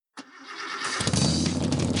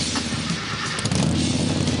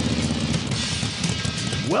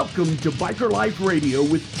Welcome to Biker Life Radio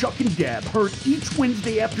with Chuck and Deb, heard each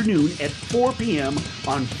Wednesday afternoon at 4 p.m.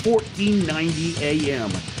 on 1490 AM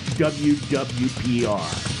WWPR.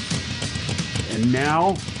 And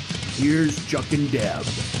now, here's Chuck and Deb.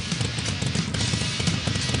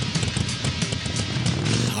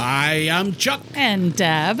 Hi, I'm Chuck. And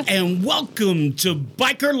Deb. And welcome to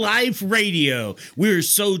Biker Life Radio. We're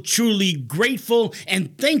so truly grateful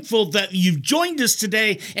and thankful that you've joined us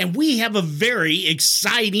today, and we have a very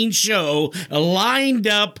exciting show lined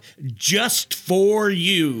up just for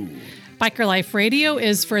you. Biker Life Radio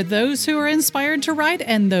is for those who are inspired to ride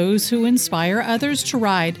and those who inspire others to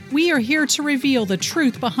ride. We are here to reveal the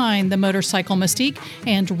truth behind the motorcycle mystique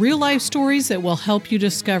and real-life stories that will help you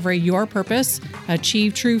discover your purpose,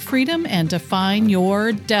 achieve true freedom, and define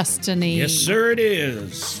your destiny. Yes, sir, it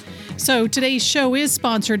is. So today's show is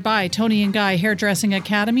sponsored by Tony and Guy Hairdressing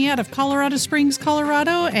Academy out of Colorado Springs,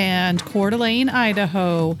 Colorado, and Coeur d'Alene,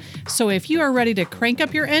 Idaho. So if you are ready to crank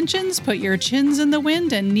up your engines, put your chins in the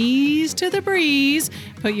wind and knees to the breeze,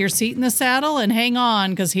 put your seat in the saddle and hang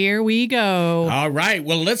on, because here we go. All right,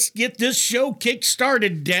 well, let's get this show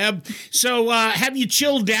kick-started, Deb. So have you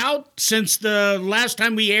chilled out since the last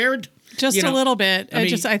time we aired? Just a little bit.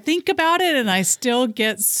 I think about it and I still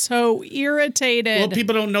get so irritated. Well,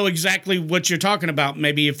 people don't know exactly what you're talking about.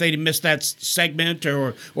 Maybe if they missed that segment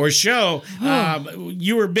or show,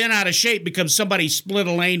 you were bent out of shape because somebody split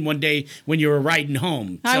a lane one day when you were riding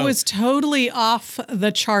home. I was totally off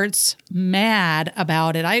the charts mad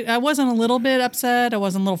about it. I wasn't a little bit upset. I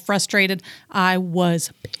wasn't a little frustrated. I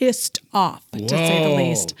was pissed off, to say the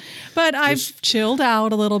least. But I've chilled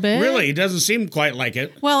out a little bit. Really? It doesn't seem quite like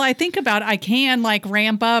it. Well, I think about it, I can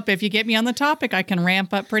ramp up. If you get me on the topic, I can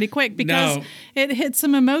ramp up pretty quick because it hits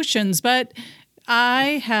some emotions. But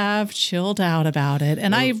I have chilled out about it.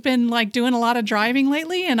 And I've been doing a lot of driving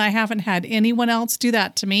lately, and I haven't had anyone else do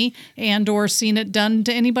that to me and or seen it done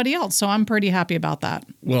to anybody else. So I'm pretty happy about that.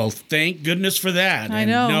 Well, thank goodness for that. I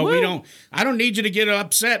know. No, we don't. I don't need you to get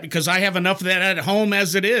upset because I have enough of that at home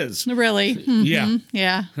as it is. Really? Mm-hmm. Yeah.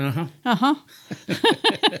 Yeah. Uh-huh. Uh-huh.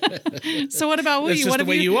 So what about That's you? just what the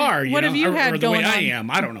way you are. What have you had or the going way on? I am.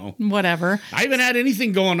 I don't know. Whatever. I haven't had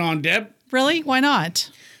anything going on, Deb. Really? Why not?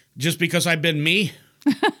 Just because I've been me.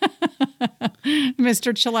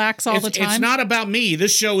 Mr. Chillax all the time. It's not about me.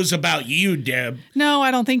 This show is about you, Deb. No,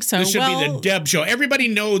 I don't think so. This should be the Deb show. Everybody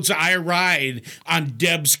knows I ride on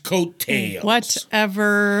Deb's coattails.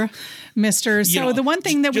 Whatever, Mr. So the one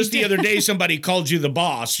thing that just the other day, somebody called you the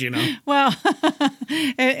boss, Well,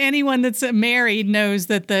 anyone that's married knows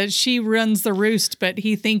that she runs the roost, but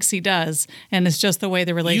he thinks he does, and it's just the way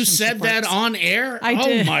the relationship You said works. that on air? I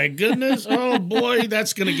did. Oh, my goodness. Oh, boy,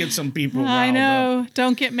 that's going to get some people riled I know. up.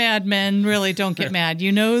 Don't get mad, men. Really, don't get mad.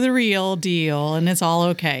 You know the real deal, and it's all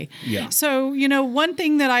okay. Yeah. So, one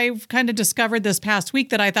thing that I've kind of discovered this past week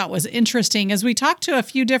that I thought was interesting is we talked to a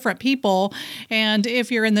few different people, and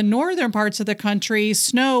if you're in the northern parts of the country,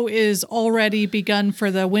 snow is already begun for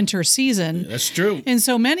the winter season. That's true. And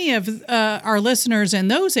so many of our listeners in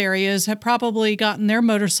those areas have probably gotten their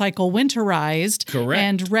motorcycle winterized. Correct.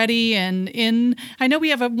 And ready and in. I know we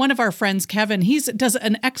have one of our friends, Kevin. He does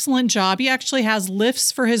an excellent job. He actually has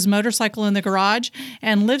lifts for his motorcycle in the garage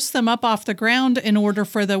and lifts them up off the ground in order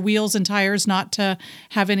for the wheels and tires not to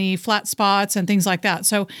have any flat spots and things like that.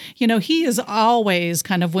 So, he is always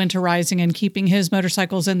kind of winterizing and keeping his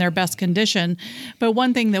motorcycles in their best condition. But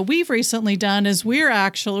one thing that we've recently done is we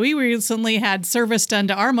recently had service done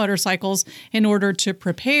to our motorcycles in order to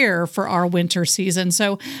prepare for our winter season.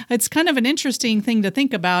 So it's kind of an interesting thing to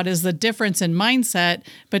think about is the difference in mindset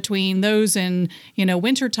between those in,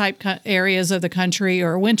 winter type areas of the country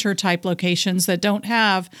or winter type locations that don't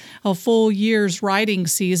have a full year's riding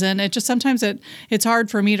season. It just sometimes it's hard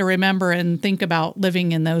for me to remember and think about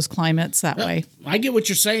living in those climates that way. I get what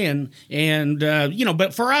you're saying. And,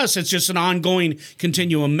 but for us, it's just an ongoing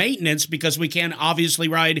continuum maintenance because we can't obviously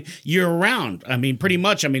ride year round. I mean, pretty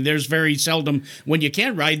much. I mean, there's very seldom when you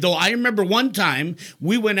can ride. Though I remember one time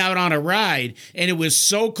we went out on a ride and it was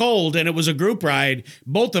so cold and it was a group ride.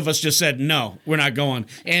 Both of us just said, no, we're not going.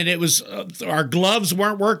 And it was our gloves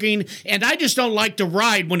weren't working. And I just don't like to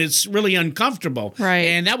ride when it's really uncomfortable. Right.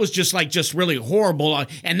 And that was just really horrible.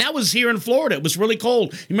 And that was here in Florida. It was really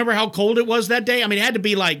cold. You remember how cold it was that day? I mean, it had to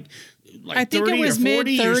be like I think it was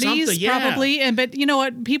mid-30s probably. But you know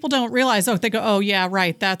what? People don't realize, they go, oh, yeah,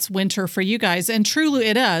 right, that's winter for you guys. And truly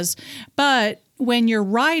it is. But when you're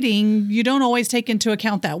riding, you don't always take into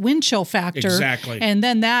account that wind chill factor. Exactly. And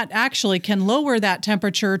then that actually can lower that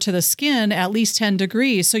temperature to the skin at least 10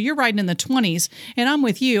 degrees. So you're riding in the 20s. And I'm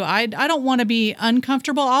with you. I don't want to be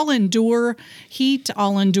uncomfortable. I'll endure heat.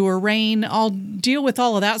 I'll endure rain. I'll deal with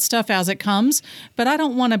all of that stuff as it comes. But I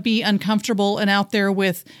don't want to be uncomfortable and out there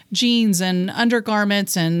with jeans and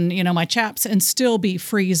undergarments and, my chaps and still be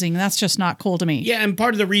freezing. That's just not cool to me. Yeah, and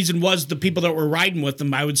part of the reason was the people that were riding with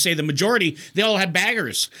them, I would say the majority, they all had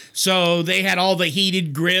baggers. So they had all the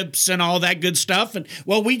heated grips and all that good stuff. And,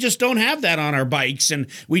 well, we just don't have that on our bikes. And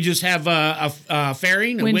we just have a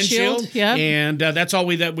fairing, a windshield. Yep. And that's all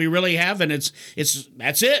that we really have. And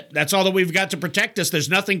that's it. That's all that we've got to protect us. There's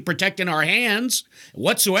nothing protecting our hands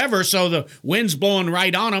whatsoever. So the wind's blowing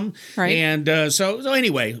right on them. Right. And so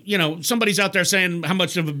anyway, somebody's out there saying how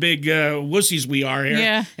much of a big wussies we are here.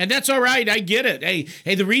 Yeah. And that's all right. I get it.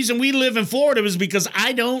 Hey, the reason we live in Florida is because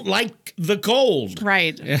I don't like the cold.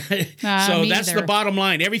 Right. So that's either. the bottom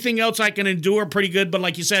line. Everything else I can endure pretty good. But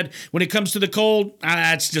like you said, when it comes to the cold,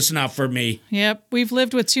 that's just not for me. Yep. We've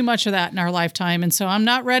lived with too much of that in our lifetime. And so I'm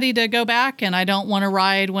not ready to go back, and I don't want to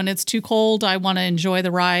ride when it's too cold. I want to enjoy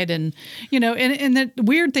the ride. And, and the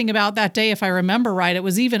weird thing about that day, if I remember right, it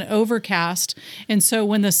was even overcast. And so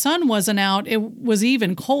when the sun wasn't out, it was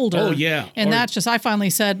even colder. Oh, yeah. And that's just, I finally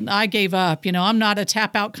said, I gave up. I'm not a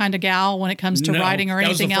tap out kind of gal when it comes to riding or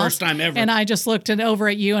anything else. That was the first time ever. And I just looked over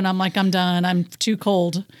at you and I'm like, I'm done. I'm too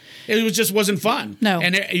cold. It just wasn't fun. No.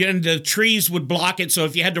 And the trees would block it. So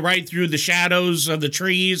if you had to ride through the shadows of the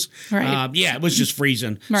trees, right. It was just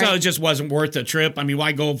freezing. Right. So it just wasn't worth the trip. I mean,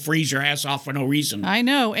 why go freeze your ass off for no reason? I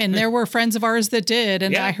know. And there were friends of ours that did.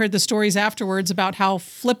 And Yeah. I heard the stories afterwards about how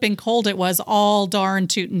flipping cold it was all darn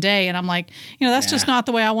tootin' day. And I'm like, that's just not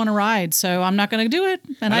the way I want to ride. So I'm not going to do it.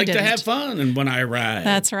 And I like didn't. to have fun and when I ride.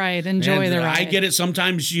 That's right. Enjoy And, the ride. I get it.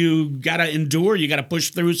 Sometimes you got to endure. You got to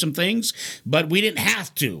push through some things. But we didn't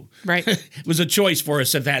have to. Right. It was a choice for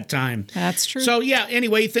us at that time. That's true. So,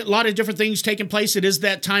 anyway, a lot of different things taking place. It is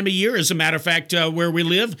that time of year, as a matter of fact, where we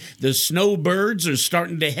live. The snowbirds are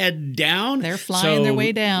starting to head down. They're flying their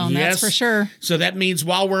way down, that's for sure. So that means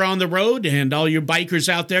while we're on the road, and all your bikers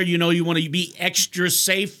out there, you want to be extra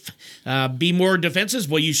safe, be more defensive.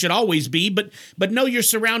 Well, you should always be, but know your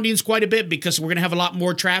surroundings quite a bit, because we're going to have a lot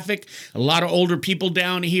more traffic, a lot of older people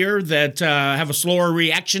down here that have a slower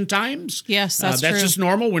reaction times. Yes, that's true. That's just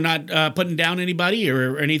normal. We're not putting down anybody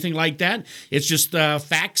or anything like that. It's just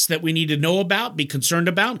facts that we need to know about, be concerned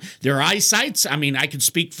about. Their eyesights. I mean, I can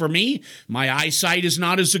speak for me. My eyesight is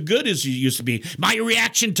not as good as it used to be. My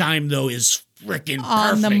reaction time, though, is freaking perfect.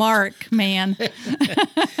 On the mark, man.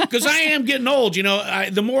 Because I am getting old.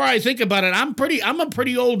 The more I think about it, I'm a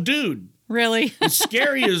pretty old dude. Really? It's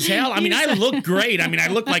scary as hell. I mean, I look great. I mean, I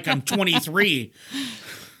look like I'm 23.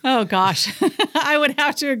 Oh gosh, I would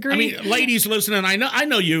have to agree. I mean, ladies listening, I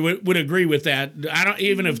know you would agree with that. I don't,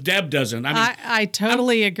 even if Deb doesn't. I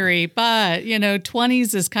totally agree, but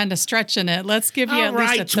 20s is kind of stretching it. Let's give you at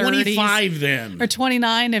least a 30s. 25 then. Or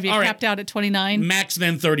 29. Have you All capped out at 29? Max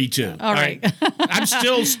then 32. All right. I'm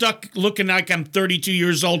still stuck looking like I'm 32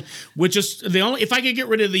 years old, which is the only, if I could get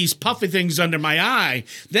rid of these puffy things under my eye,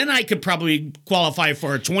 then I could probably qualify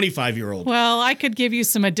for a 25-year-old. Well, I could give you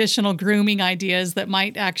some additional grooming ideas that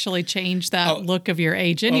might actually change that look of your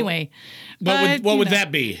age anyway. What would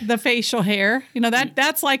that be? The facial hair.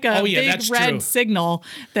 That's like a big red true. signal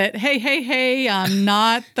that, hey, I'm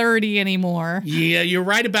not 30 anymore. Yeah, you're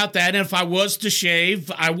right about that. And if I was to shave,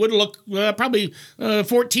 I would look probably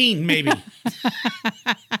 14 maybe.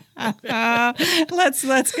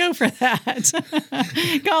 Let's go for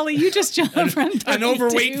that. Golly, you just jumped from 32. An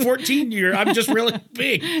overweight 14-year. I'm just really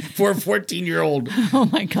big for a 14-year-old. Oh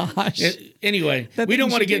my gosh. Anyway, we don't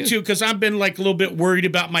want to get too, because I've been like a little bit worried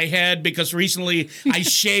about my head, because recently I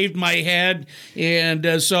shaved my head,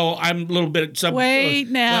 and so I'm a little bit. Wait,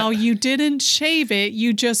 now you didn't shave it;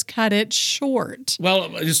 you just cut it short. Well,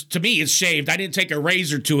 to me, it's shaved. I didn't take a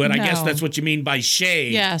razor to it. No. I guess that's what you mean by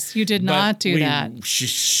shave. Yes, you did not do that.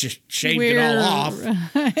 Shaved it all off.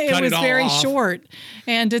 It was very short,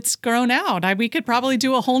 and it's grown out. We could probably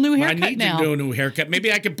do a whole new haircut I need now. to do a new haircut.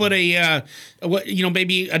 Maybe I could put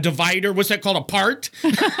maybe a divider. What's that called? A part?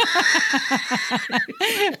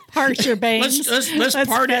 Part your bangs. Let's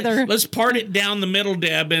part it. Let's part it down the middle,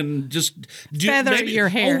 Deb, and just feather your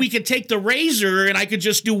hair. Oh, we could take the razor, and I could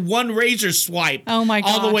just do one razor swipe. Oh my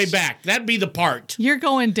gosh. All the way back. That'd be the part. You're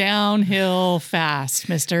going downhill fast,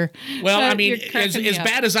 mister. Well, I mean, as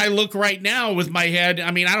bad as I look right now with my head,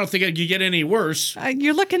 I mean, I don't think it could get any worse.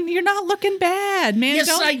 You're not looking bad, man. Yes,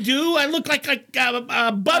 I do. I look like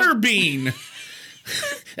a butter bean.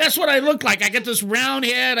 That's what I look like. I get this round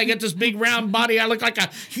head. I get this big round body. I look like a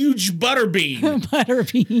huge butter bean.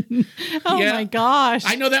 Butterbean. Oh Yeah. my gosh.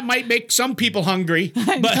 I know that might make some people hungry,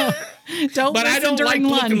 but Don't but I listen don't like during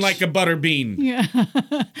lunch. looking like a butter bean. Yeah.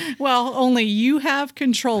 Well, only you have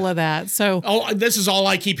control of that. So Oh, this is all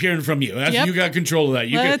I keep hearing from you. Yep. You got control of that.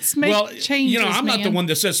 You Let's make changes, I'm not the man. one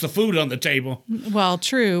that sets the food on the table. well,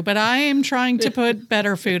 true, but I am trying to put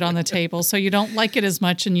better food on the table so you don't like it as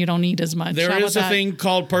much and you don't eat as much. There How is about a that? thing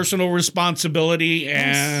called personal responsibility,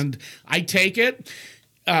 and I take it.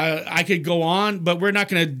 I could go on, but we're not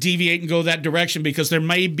going to deviate and go that direction because there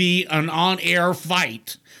may be an on-air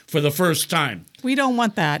fight for the first time. We don't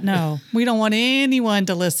want that. No, we don't want anyone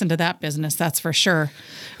to listen to that business. That's for sure.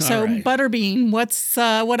 So, All right. Butterbean,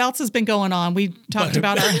 what else has been going on? We talked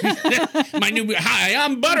about our. Hi,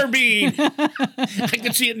 I'm Butterbean. I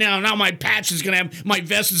can see it now. Now my patch is going to have, my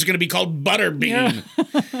vest is going to be called Butterbean.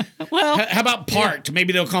 Well, How about Part?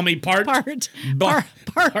 Maybe they'll call me Part. part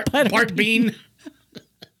Part Bean.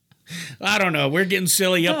 I don't know. We're getting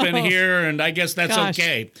silly up in here, and I guess that's Gosh.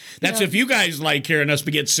 okay. That's if you guys like hearing us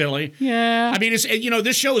get silly. Yeah. I mean, it's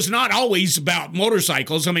this show is not always about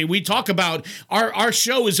motorcycles. I mean, we talk about our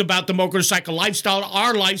show is about the motorcycle lifestyle,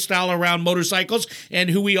 our lifestyle around motorcycles, and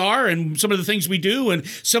who we are, and some of the things we do, and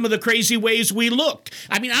some of the crazy ways we look.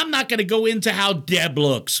 I mean, I'm not going to go into how Deb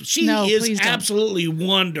looks. She No, is please don't. absolutely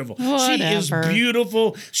wonderful. She is Whatever.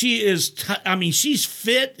 beautiful. She is. She's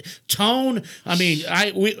fit, tone. I mean,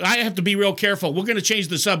 I have to be real careful. We're going to change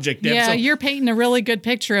the subject, Deb. Yeah, So- you're painting a really good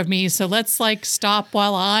picture of me. So let's stop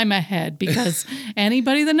while I'm ahead because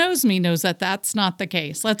anybody that knows me knows that that's not the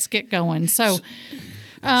case. Let's get going. So,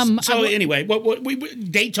 So anyway, what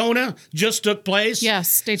Daytona just took place.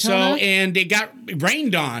 Yes, Daytona. So and it got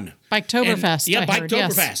rained on. Biketoberfest, Yeah, I heard,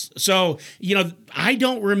 yes. Biketoberfest. So, I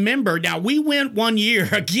don't remember. Now, we went one year,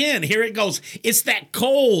 again, here it goes. It's that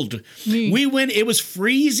cold. We went, it was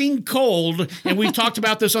freezing cold, and we've talked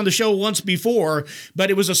about this on the show once before, but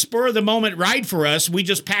it was a spur-of-the-moment ride for us. We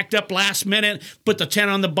just packed up last minute, put the tent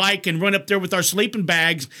on the bike, and went up there with our sleeping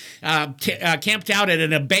bags, camped out at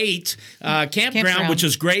an Abate campground, which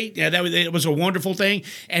is great. Yeah, it was a wonderful thing.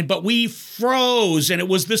 But we froze, and it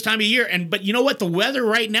was this time of year. But you know what? The weather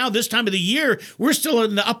right now, this time of the year, we're still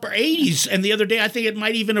in the upper 80s. And the other day, I think it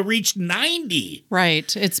might even have reached 90.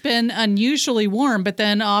 Right. It's been unusually warm, but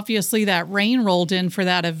then obviously that rain rolled in for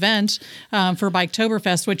that event for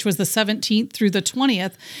Biketoberfest, which was the 17th through the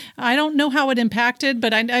 20th. I don't know how it impacted,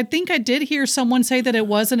 but I think I did hear someone say that it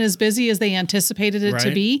wasn't as busy as they anticipated it to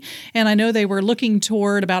Right. be. And I know they were looking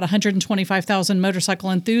toward about 125,000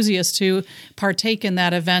 motorcycle enthusiasts to partake in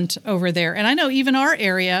that event over there. And I know even our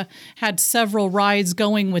area had several rides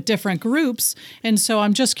going with different groups. And so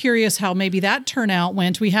I'm just curious how maybe that turnout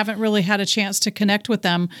went. We haven't really had a chance to connect with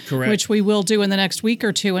them, Correct. which we will do in the next week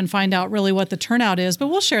or two and find out really what the turnout is. But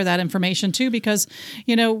we'll share that information too, because,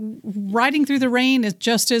 riding through the rain is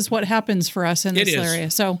just is what happens for us in It this is.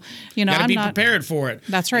 area. So, Got to I'm be not prepared for it.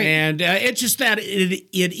 That's right. And it's just that it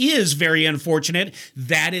is very unfortunate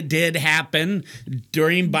that it did happen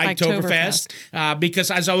during Biketoberfest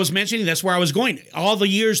because, as I was mentioning, that's where I was going. All the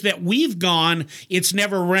years that we've gone, it's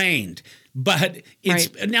never rained. But it's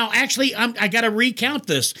now actually, I got to recount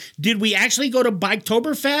this. Did we actually go to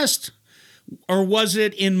Biketoberfest? Or was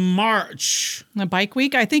it in March? a bike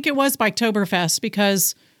week. I think it was Biketoberfest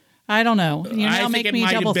because I don't know. You I now think make it me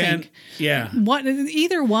might have double been- think. Yeah. What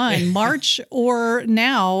either one, March or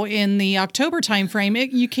now in the October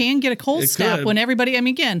timeframe, you can get a cold It snap could. when everybody. I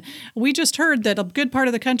mean, again, we just heard that a good part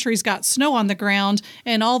of the country's got snow on the ground,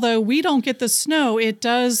 and although we don't get the snow, it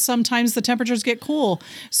does sometimes the temperatures get cool.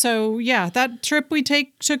 So yeah, that trip we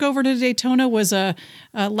took over to Daytona was a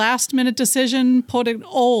last minute decision. Put an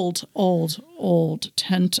old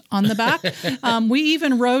tent on the back. We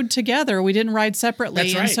even rode together. We didn't ride separately,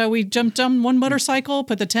 That's and right. so we jumped on one motorcycle,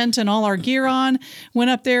 put the tent and all our gear on,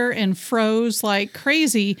 went up there and froze like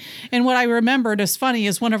crazy. And what I remembered is funny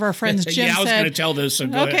is one of our friends, Jim, yeah, I was said, going to tell this. So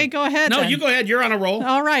go Okay, ahead. go ahead No, then. you go ahead. You're on a roll.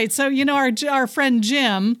 All right. So, our friend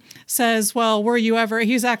Jim says, well, were you ever,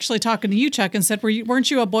 he's actually talking to you, Chuck, and said,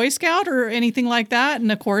 weren't you a Boy Scout or anything like that?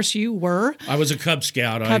 And of course you were. I was a Cub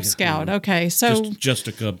Scout. Cub Scout. Okay. So, Just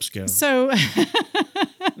a Cub Scout. so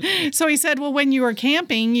he said, well, when you were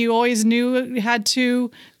camping, you always knew you had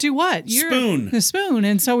to do what? Spoon. The spoon.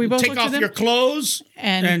 And so we both Take looked at off them your clothes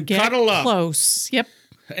and get cuddle up. close. Yep.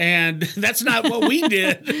 And that's not what we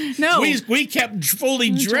did. No. We kept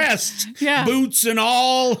fully dressed, Yeah. boots and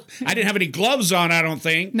all. I didn't have any gloves on, I don't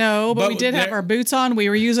think. No, but we did have our boots on. We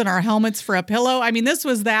were using our helmets for a pillow. I mean, this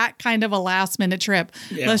was that kind of a last-minute trip.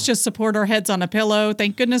 Yeah. Let's just support our heads on a pillow.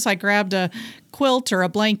 Thank goodness I grabbed a quilt or a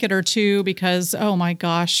blanket or two because, oh my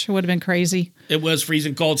gosh, it would have been crazy. It was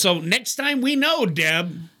freezing cold. So next time we know,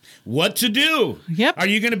 Deb, what to do. Yep. Are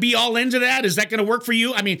you going to be all into that? Is that going to work for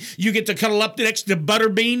you? I mean, you get to cuddle up next to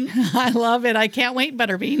Butterbean. I love it. I can't wait,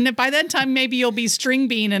 Butterbean. By that time, maybe you'll be String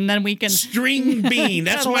Bean, and then we can... String Bean.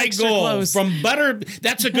 That's Cuddle my extra goal. close.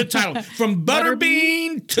 That's a good title. From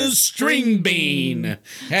Butterbean to String Bean.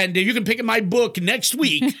 And you can pick up my book next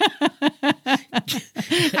week.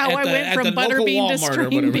 How I went from Butterbean to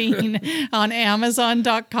String Bean on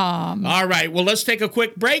Amazon.com. All right. Well, let's take a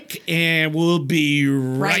quick break, and we'll be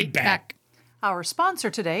right back. Our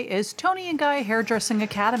sponsor today is Tony and Guy Hairdressing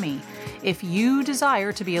Academy. If you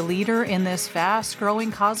desire to be a leader in this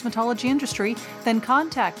fast-growing cosmetology industry, then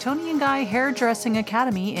contact Tony and Guy Hairdressing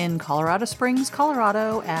Academy in Colorado Springs,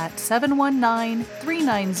 Colorado at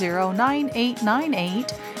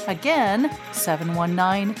 719-390-9898. Again,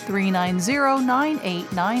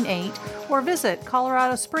 719-390-9898, or visit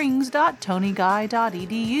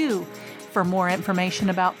coloradosprings.tonyguy.edu. For more information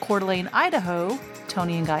about Coeur d'Alene, Idaho,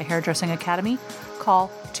 Tony and Guy Hairdressing Academy, call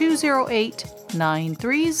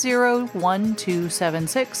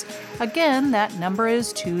 208-930-1276. Again, that number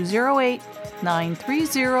is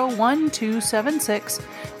 208-930-1276,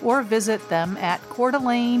 or visit them at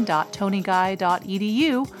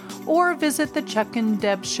coeurdalene.tonyguy.edu, or visit the Chuck and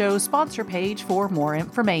Deb Show sponsor page for more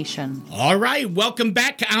information. All right, welcome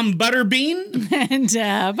back. I'm Butterbean. And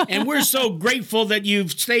Deb. And we're so grateful that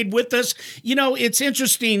you've stayed with us. You know, it's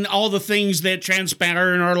interesting, all the things that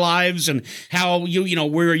transpire in our lives and how,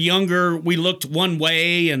 we're younger, we looked one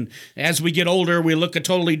way, and as we get older, we look a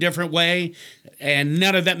totally different way. And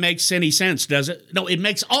none of that makes any sense, does it? No, it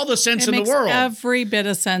makes all the sense in the world. It makes every bit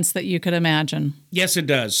of sense that you could imagine. Yes, it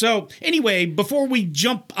does. So anyway, before we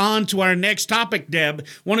jump on to our next topic, Deb,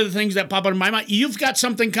 one of the things that pop into my mind, you've got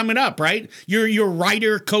something coming up, right? You're your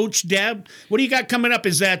writer coach, Deb. What do you got coming up?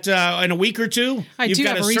 Is that in a week or two? You've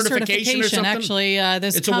got a recertification, actually,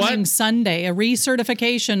 this coming Sunday, a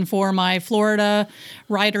recertification for my Florida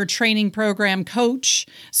Writer Training Program coach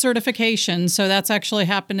certification. So that's actually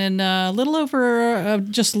happening a little over,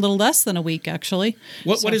 just a little less than a week, actually.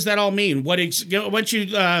 What does that all mean? Why don't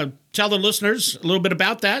you tell the listeners a little bit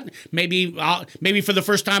about that? Maybe for the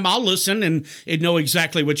first time I'll listen and know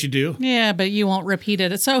exactly what you do. Yeah, but you won't repeat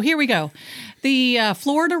it. So here we go. The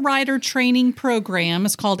Florida Writer Training Program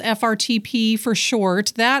is called FRTP for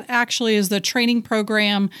short. That actually is the training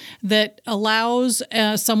program that allows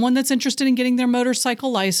someone that's interested in getting their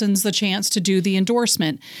motorcycle license the chance to do the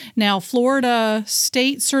endorsement. Now, Florida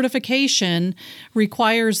state certification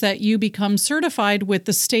requires that you become certified with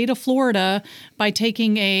the state of Florida by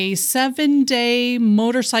taking a 7-day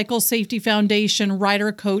Motorcycle Safety Foundation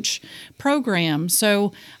Writer Coach program.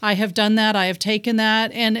 So I have done that. I have taken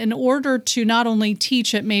that. And in order to not only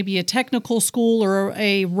teach at maybe a technical school or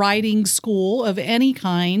a riding school of any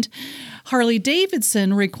kind,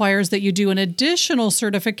 Harley-Davidson requires that you do an additional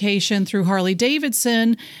certification through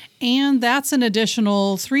Harley-Davidson, and that's an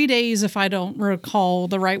additional 3 days if I don't recall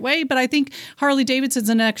the right way, but I think Harley-Davidson's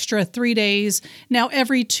an extra 3 days. Now,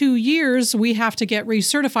 every 2 years, we have to get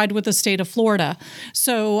recertified with the state of Florida.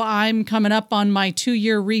 So I'm coming up on my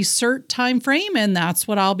 2-year recert time frame, and that's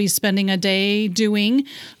what I'll be spending a day doing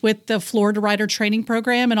with the Florida Writer Training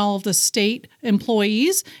Program and all of the state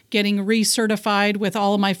employees, getting recertified with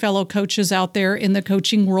all of my fellow coaches out there in the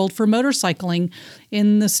coaching world for motorcycling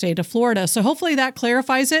in the state of Florida. So hopefully that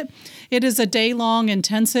clarifies it. It is a day-long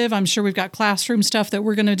intensive. I'm sure we've got classroom stuff that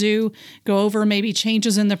we're going to go over maybe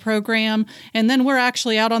changes in the program. And then we're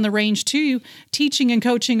actually out on the range too, teaching and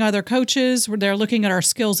coaching other coaches. They're looking at our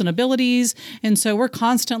skills and abilities. And so we're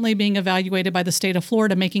constantly being evaluated by the state of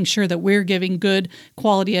Florida, making sure that we're giving good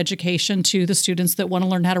quality education to the students that want to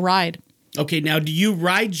learn how to ride. Okay, now do you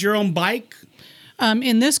ride your own bike?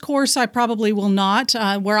 In this course, I probably will not.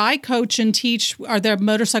 Where I coach and teach, their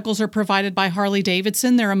motorcycles are provided by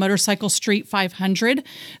Harley-Davidson. They're a Motorcycle Street 500.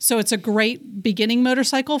 So it's a great beginning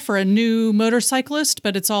motorcycle for a new motorcyclist,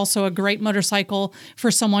 but it's also a great motorcycle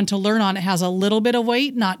for someone to learn on. It has a little bit of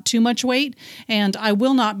weight, not too much weight, and I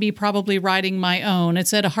will not be probably riding my own.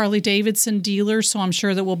 It's at a Harley-Davidson dealer, so I'm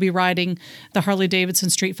sure that we'll be riding the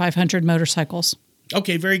Harley-Davidson Street 500 motorcycles.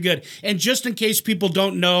 Okay, very good. And just in case people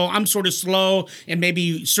don't know, I'm sort of slow and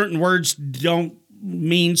maybe certain words don't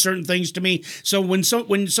mean certain things to me. So when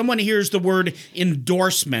someone hears the word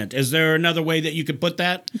endorsement, is there another way that you could put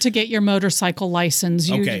that? To get your motorcycle license,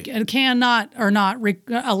 you cannot or not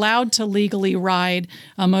allowed to legally ride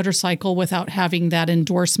a motorcycle without having that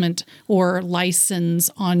endorsement or license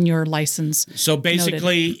on your license. So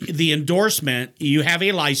basically, the endorsement, you have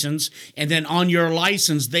a license, and then on your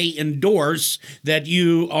license, they endorse that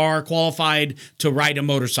you are qualified to ride a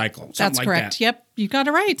motorcycle. That's like correct. That. Yep. You got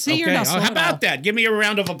it right. See, you're not slow How at all. about that? Give me a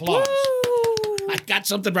round of applause. I got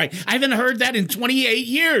something right. I haven't heard that in 28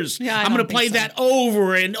 years. Yeah, I'm going to play that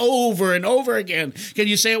over and over and over again. Can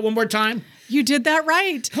you say it one more time? You did that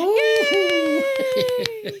right.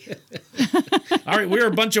 All right, we're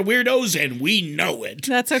a bunch of weirdos, and we know it.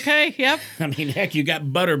 That's okay. Yep. I mean, heck, you got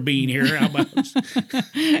Butterbean here. How about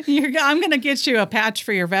I'm going to get you a patch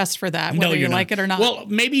for your vest for that, whether you like it or not. Well,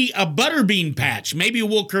 maybe a Butterbean patch. Maybe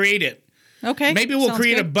we'll create it. Okay. Maybe we'll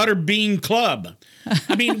create good. a Butterbean club.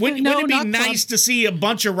 I mean, wouldn't it be nice to see a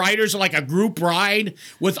bunch of riders, like a group ride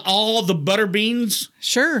with all the Butterbeans?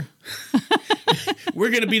 Sure. We're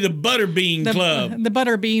going to be the Butterbean Club. The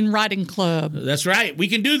Butterbean Riding Club. That's right. We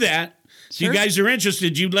can do that. Sure. If you guys are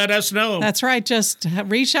interested, you let us know. That's right. Just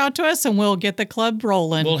reach out to us and we'll get the club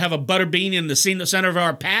rolling. We'll have a Butterbean in the center of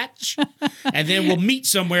our patch, and then we'll meet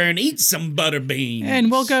somewhere and eat some Butterbeans. And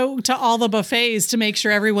we'll go to all the buffets to make sure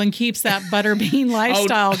everyone keeps that Butterbean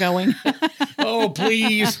lifestyle going. Oh,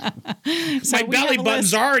 please. So my belly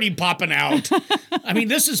button's already popping out. I mean,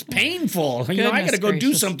 this is painful. I got to go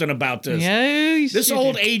do something about this. This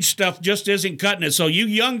old age stuff just isn't cutting it. So you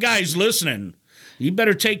young guys listening, you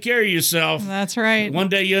better take care of yourself. That's right. One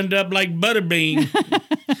day you end up like Butterbean.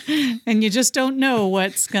 And you just don't know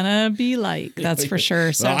what's going to be like. That's for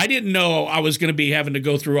sure. So Well, I didn't know I was going to be having to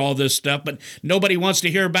go through all this stuff, but nobody wants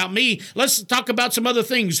to hear about me. Let's talk about some other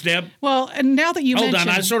things, Deb. Well, and now that you Hold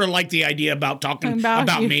mentioned... on. I sort of like the idea about talking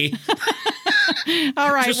about me.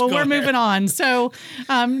 All right. Just Well, go we're ahead. moving on. So,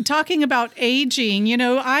 talking about aging,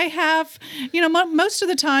 I have, most of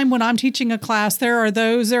the time when I'm teaching a class, there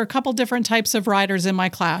are a couple different types of riders in my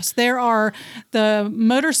class. There are the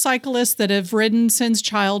motorcyclists that have ridden since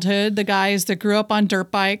childhood, the guys that grew up on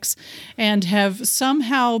dirt bikes and have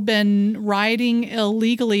somehow been riding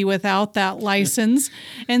illegally without that license.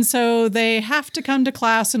 And so they have to come to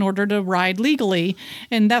class in order to ride legally.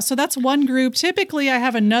 And that's one group. Typically, I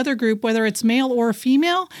have another group, whether it's male or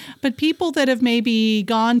female, but people that have maybe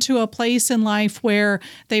gone to a place in life where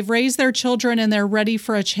they've raised their children and they're ready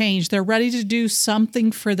for a change. They're ready to do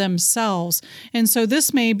something for themselves. And so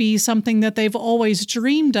this may be something that they've always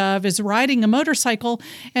dreamed of, is riding a motorcycle,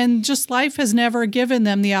 and just life has never given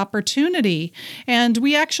them the opportunity. And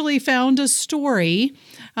we actually found a story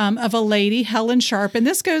of a lady, Helen Sharp. And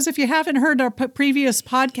this goes, if you haven't heard our previous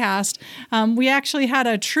podcast, we actually had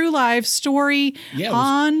a true life story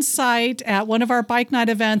on site at one of our bike night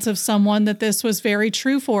events of someone that this was very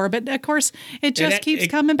true for. But of course, it just keeps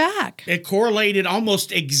coming back. It correlated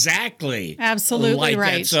almost exactly. Absolutely like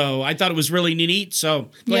right. That. So I thought it was really neat. So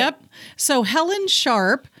Yep. So Helen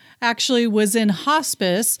Sharp actually was in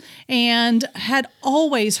hospice and had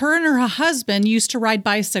always, her and her husband used to ride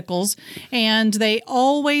bicycles, and they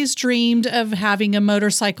always dreamed of having a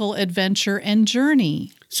motorcycle adventure and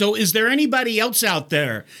journey. So is there anybody else out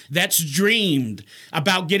there that's dreamed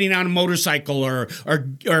about getting on a motorcycle or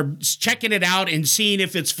checking it out and seeing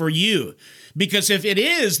if it's for you? Because if it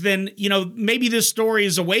is, then, maybe this story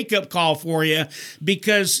is a wake-up call for you,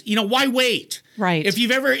 because, why wait? Right. If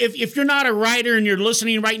you're not a rider and you're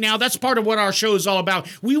listening right now, that's part of what our show is all about.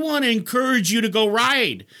 We want to encourage you to go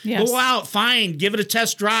ride. Yes. Go out, give it a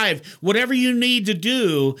test drive, whatever you need to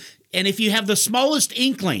do. And if you have the smallest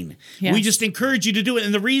inkling, we just encourage you to do it.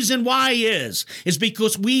 And the reason why is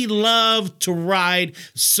because we love to ride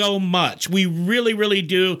so much. We really, really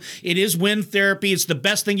do. It is wind therapy. It's the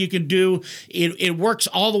best thing you can do. It works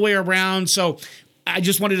all the way around. So I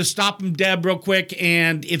just wanted to stop him, Deb, real quick.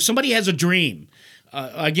 And if somebody has a dream,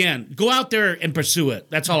 again, go out there and pursue it.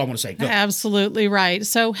 That's all I want to say. Go. Absolutely right.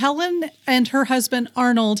 So Helen and her husband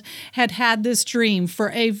Arnold had this dream for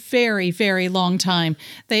a very, very long time.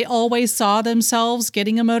 They always saw themselves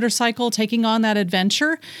getting a motorcycle, taking on that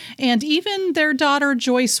adventure. And even their daughter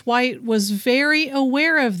Joyce White was very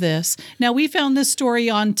aware of this. Now, we found this story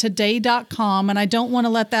on today.com, and I don't want to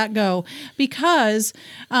let that go, because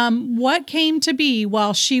what came to be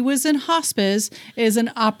while she was in hospice is an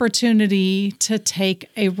opportunity to take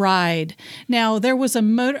a ride. Now, there was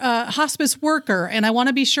a hospice worker, and I want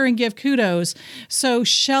to be sure and give kudos. So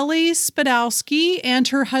Shelley Spadowski and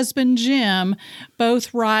her husband Jim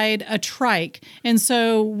both ride a trike. And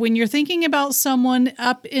so when you're thinking about someone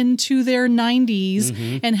up into their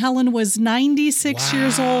 90s, and Helen was 96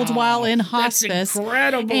 years old while in hospice. That's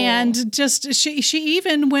incredible. And just she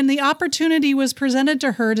even, when the opportunity was presented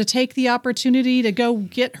to her to take the opportunity to go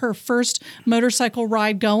get her first motorcycle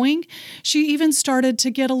ride going, she even started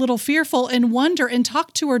to get a little fearful and wonder and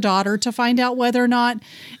talk to her daughter to find out whether or not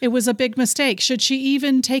it was a big mistake. Should she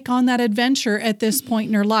even take on that adventure at this point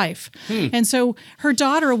in her life? And so her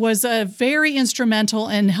daughter was very instrumental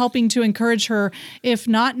in helping to encourage her, if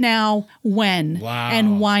not now, when? Wow.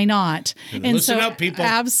 And why not? And listen up, people.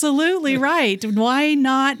 Absolutely right. Why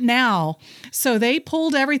not now? So they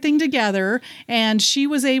pulled everything together, and she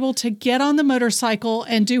was able to get on the motorcycle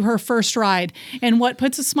and do her first ride. And what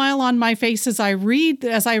puts a smile on my face as I read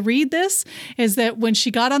this is that when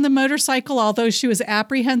she got on the motorcycle, although she was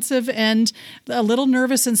apprehensive and a little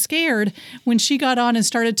nervous and scared, when she got on and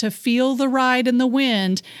started to feel the ride in the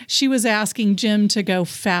wind, she was asking Jim to go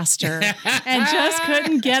faster and just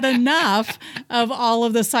couldn't get enough of all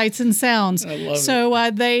of the sights and sounds. So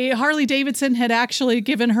Harley Davidson had actually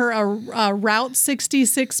given her a Route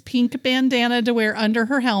 66 pink bandana to wear under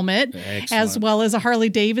her helmet, as well as a Harley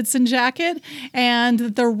Davidson jacket. And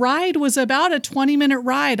the ride was about a 20-minute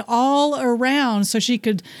ride all around, so she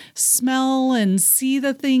could smell and see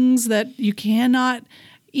the things that you cannot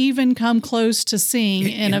even come close to seeing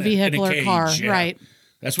in a vehicle or car. Yeah. Right.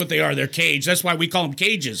 That's what they are. They're caged. That's why we call them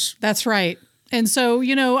cages. That's right. And so,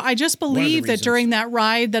 I just believe that during that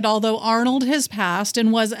ride, that although Arnold has passed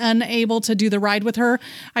and was unable to do the ride with her,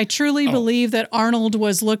 I truly believe that Arnold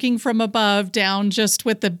was looking from above down just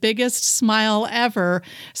with the biggest smile ever,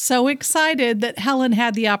 so excited that Helen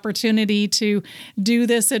had the opportunity to do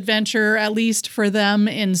this adventure, at least for them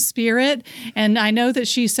in spirit. And I know that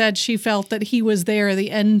she said she felt that he was there the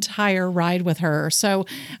entire ride with her. So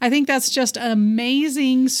I think that's just an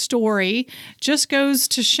amazing story. Just goes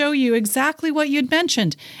to show you exactly what you'd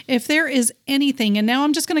mentioned. If there is anything, and now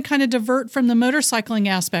I'm just going to kind of divert from the motorcycling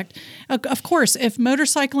aspect. Of course, if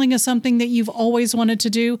motorcycling is something that you've always wanted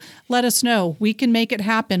to do, let us know. We can make it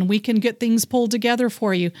happen. We can get things pulled together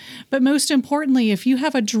for you. But most importantly, if you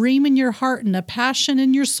have a dream in your heart and a passion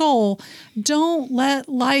in your soul, don't let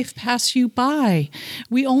life pass you by.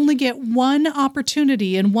 We only get one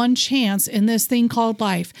opportunity and one chance in this thing called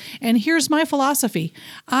life. And here's my philosophy.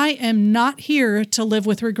 I am not here to live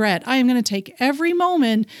with regret. I am going to take every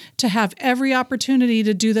moment to have every opportunity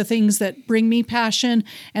to do the things that bring me passion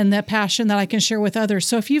and that passion that I can share with others.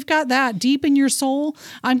 So if you've got that deep in your soul,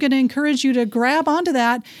 I'm going to encourage you to grab onto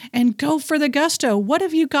that and go for the gusto. What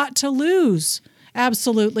have you got to lose?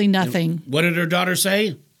 Absolutely nothing. What did her daughter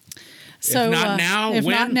say? So, if not now, if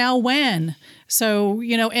when? not now, when? So,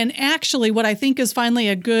 and actually what I think is finally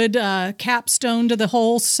a good capstone to the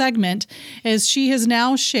whole segment is she has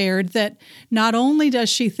now shared that not only does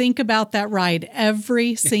she think about that ride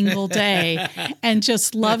every single day and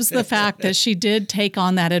just loves the fact that she did take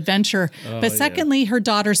on that adventure, but secondly, her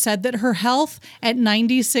daughter said that her health at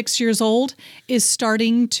 96 years old is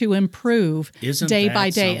starting to improve day by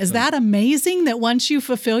day. Something? Is that amazing that once you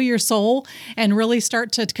fulfill your soul and really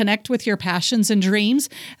start to connect with your passions and dreams,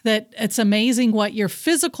 that it's amazing what your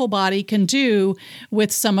physical body can do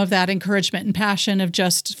with some of that encouragement and passion of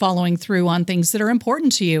just following through on things that are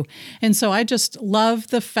important to you. And so I just love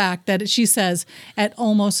the fact that she says at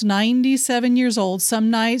almost 97 years old,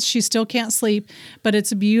 some nights she still can't sleep, but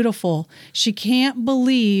it's beautiful. She can't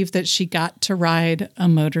believe that she got to ride a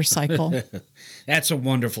motorcycle. That's a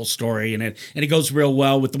wonderful story, and it goes real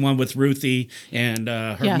well with the one with Ruthie and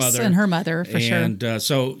her mother. Yes, and her mother, for sure. And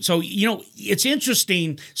so it's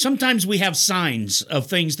interesting. Sometimes we have signs of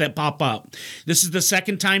things that pop up. This is the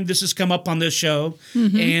second time this has come up on this show,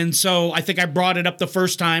 and so I think I brought it up the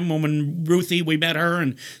first time when Ruthie, we met her,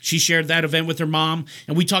 and she shared that event with her mom,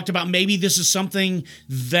 and we talked about maybe this is something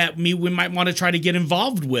that we might want to try to get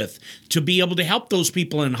involved with to be able to help those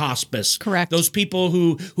people in hospice. Correct. Those people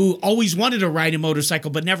who always wanted to ride a motorcycle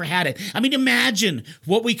but never had it. I mean, imagine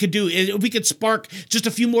what we could do if we could spark just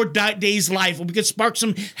a few more days' life. If we could spark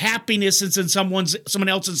some happiness in someone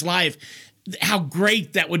else's life. How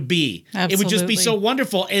great that would be. Absolutely. It would just be so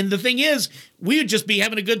wonderful. And the thing is, we would just be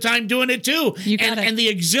having a good time doing it too. And the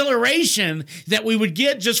exhilaration that we would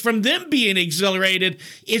get just from them being exhilarated,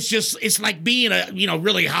 it's like being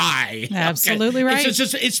really high. Absolutely right.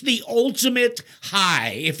 It's the ultimate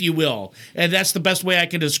high, if you will. And that's the best way I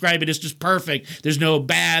can describe it. It's just perfect. There's no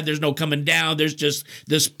bad, there's no coming down. There's just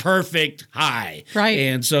this perfect high. Right.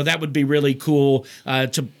 And so that would be really cool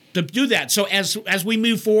to to do that. So as we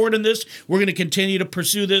move forward in this, we're going to continue to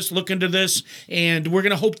pursue this, look into this, and we're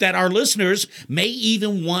going to hope that our listeners may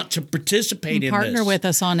even want to participate in this. Partner with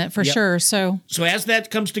us on it for sure. So as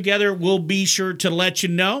that comes together, we'll be sure to let you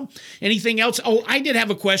know. Anything else? Oh, I did have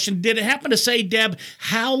a question. Did it happen to say, Deb,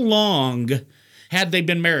 how long had they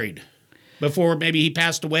been married before maybe he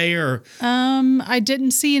passed away? Or I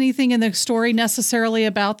didn't see anything in the story necessarily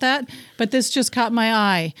about that, but this just caught my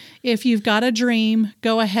eye. If you've got a dream,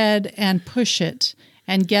 go ahead and push it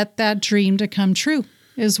and get that dream to come true,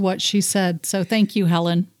 is what she said. So thank you,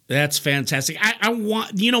 Helen. That's fantastic. I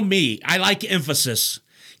want, you know me, I like emphasis.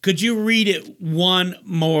 Could you read it one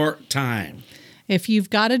more time? If you've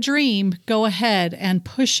got a dream, go ahead and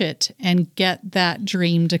push it and get that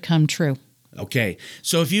dream to come true. Okay.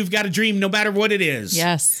 So if you've got a dream, no matter what it is.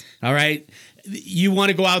 Yes. All right. You want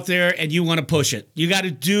to go out there and you want to push it. You got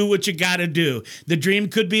to do what you got to do. The dream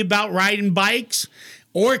could be about riding bikes,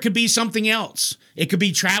 or it could be something else. It could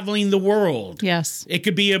be traveling the world. Yes. It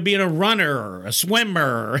could be being a runner, a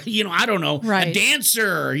swimmer, I don't know, right. A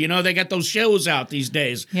dancer. They got those shows out these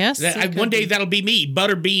days. Yes. One day that'll be me,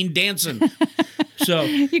 Butterbean dancing. So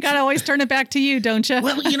you got to always turn it back to you, don't you?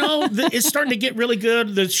 Well, it's starting to get really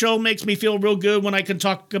good. The show makes me feel real good when I can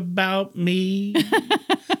talk about me.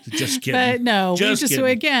 Just kidding. But no,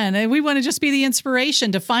 again, we want to just be the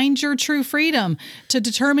inspiration to find your true freedom, to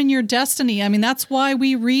determine your destiny. I mean, that's why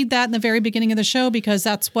we read that in the very beginning of the show, because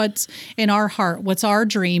that's what's in our heart. What's our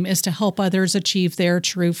dream is to help others achieve their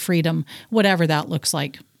true freedom, whatever that looks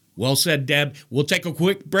like. Well said, Deb. We'll take a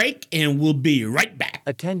quick break and we'll be right back.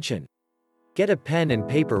 Attention. Get a pen and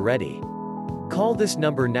paper ready. Call this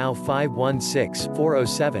number now,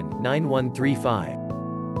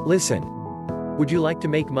 516-407-9135. Listen. Would you like to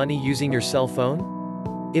make money using your cell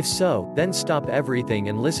phone? If so, then stop everything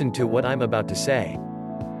and listen to what I'm about to say.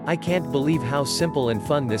 I can't believe how simple and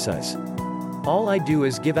fun this is. All I do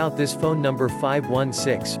is give out this phone number,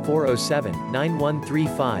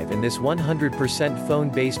 516-407-9135, and this 100%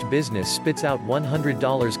 phone-based business spits out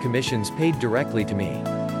 $100 commissions paid directly to me.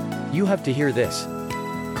 You have to hear this.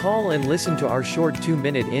 Call and listen to our short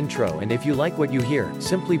 2-minute intro, and if you like what you hear,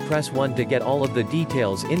 simply press 1 to get all of the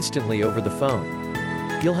details instantly over the phone.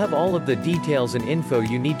 You'll have all of the details and info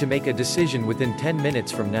you need to make a decision within 10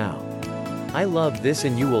 minutes from now. I love this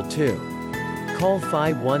and you will too. Call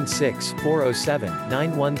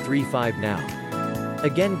 516-407-9135 now.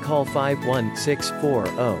 Again, call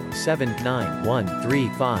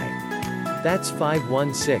 516-407-9135. That's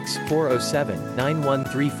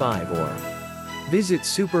 516-407-9135, or visit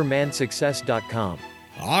supermansuccess.com.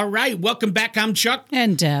 All right, welcome back. I'm Chuck.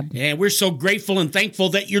 And Deb. And we're so grateful and thankful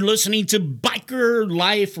that you're listening to Biker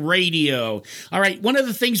Life Radio. All right, one of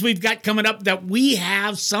the things we've got coming up, that we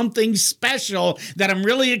have something special that I'm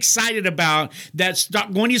really excited about, that's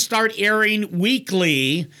going to start airing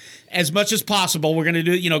weekly as much as possible. We're going to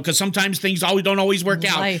do, because sometimes things don't always work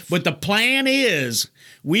out. But the plan is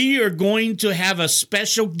we are going to have a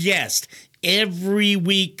special guest every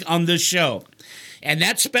week on this show. And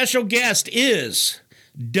that special guest is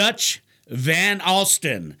Dutch Van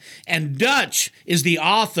Alsten. And Dutch is the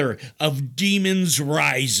author of Demons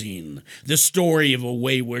Rising, the story of a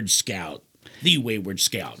wayward scout. The Wayward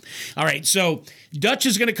Scout. All right, so Dutch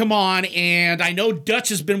is going to come on, and I know Dutch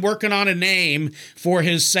has been working on a name for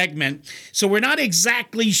his segment, so we're not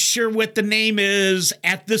exactly sure what the name is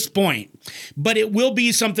at this point, but it will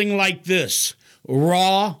be something like this: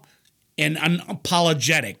 Raw and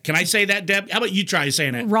Unapologetic. Can I say that, Deb? How about you try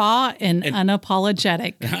saying it? Raw and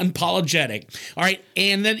unapologetic. Unapologetic. All right,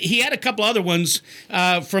 and then he had a couple other ones,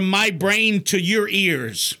 From My Brain to Your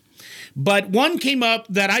Ears. But one came up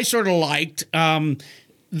that I sort of liked,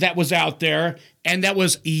 that was out there, and that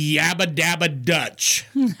was Yabba Dabba Dutch.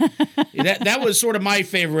 that was sort of my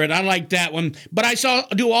favorite. I like that one. But I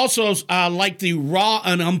do also like the Raw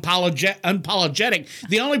and Unapologetic.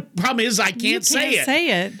 The only problem is I can't say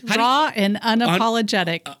it. Raw and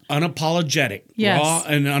unapologetic. Unapologetic. Yes. Raw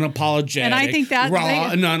and unapologetic. And I think that Raw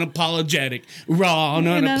and unapologetic. Raw and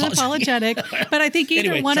unapologetic. But I think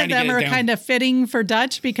either one of them are kind of fitting for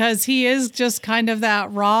Dutch, because he is just kind of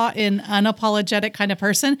that raw and unapologetic kind of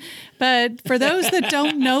person. But for those that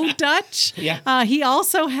don't know Dutch, he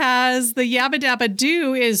also has the Yabba Dabba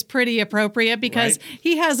Do is pretty appropriate, because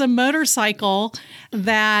he has a motorcycle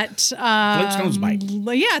that Flintstones bike.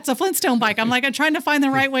 Yeah, it's a Flintstone bike. I'm trying to find the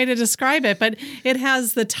right way to describe it, but it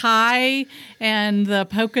has the tie and the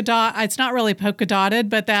polka dot. It's not really polka dotted,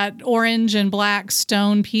 but that orange and black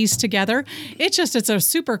stone piece together. It's a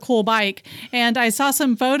super cool bike. And I saw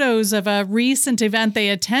some photos of a recent event they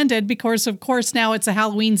attended, because of course now it's a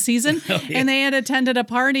Halloween season, and they had attended a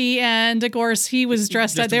party, and of course he was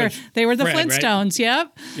dressed up there. They were the Fred, Flintstones. Right?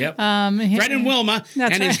 Yep. Fred and Wilma,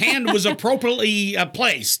 and his hand was appropriately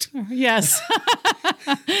placed. Yes,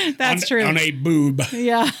 that's true. On a boob.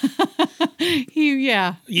 Yeah.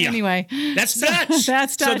 Anyway, that's Dutch.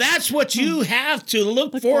 That's Dutch. So that's what you have to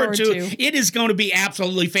look forward to. It is going to be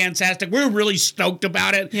absolutely fantastic. We're really stoked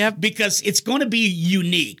about it because it's going to be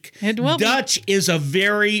unique. It will. Dutch is a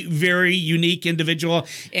very, very unique individual,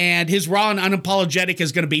 and his raw and unapologetic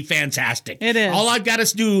is going to be fantastic. It is. All I've got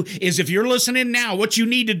to do is, if you're listening now, what you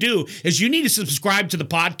need to do is you need to subscribe to the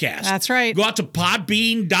podcast. That's right. Go out to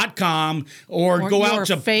podbean.com or go out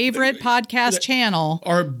to favorite podcast channel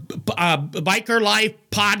or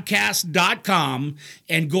bikerlifepodcast.com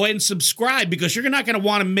and go ahead and subscribe, because you're not going to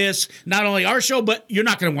want to miss not only our show, but you're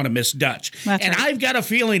not going to want to miss Dutch. That's right. I've got a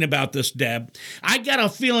feeling about this, Deb. I got a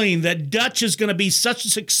feeling that Dutch is going to be such a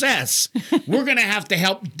success. We're going to have to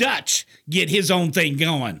help Dutch get his own thing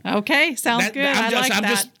going. Okay, sounds good.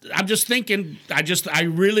 I'm just thinking. I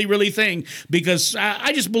really, really think, because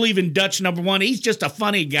I just believe in Dutch. Number one, he's just a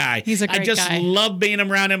funny guy. He's a great guy. I just love being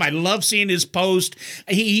around him. I love seeing his post.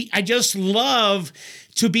 I just love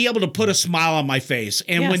to be able to put a smile on my face.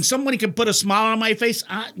 And when somebody can put a smile on my face,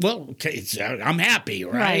 I'm happy,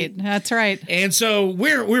 right? Right, that's right. And so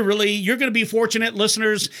we're really, you're going to be fortunate,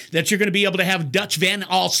 listeners, that you're going to be able to have Dutch Van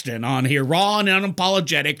Alsten on here, raw and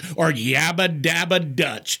unapologetic, or Yabba Dabba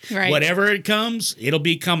Dutch. Right. Whatever it comes, it'll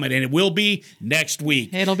be coming, and it will be next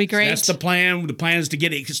week. It'll be great. So that's the plan. The plan is to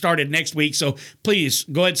get it started next week. So please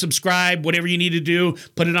go ahead and subscribe, whatever you need to do,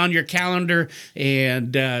 put it on your calendar,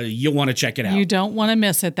 and you'll want to check it out. You don't want to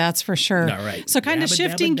miss it, that's for sure. All right. So kind of Dabba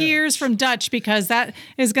shifting dabba gears from Dutch, because that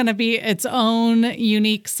is going to be its own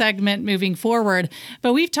unique segment moving forward.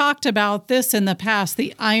 But we've talked about this in the past,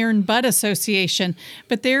 the Iron Butt Association.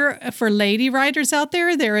 But for lady riders out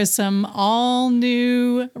there, there is some all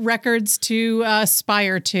new records to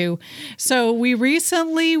aspire to. So we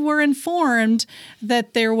recently were informed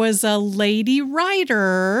that there was a lady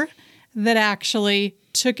rider that actually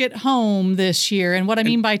took it home this year. And what I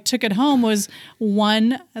mean by took it home was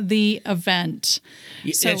won the event.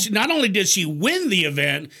 So, not only did she win the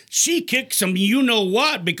event, she kicked some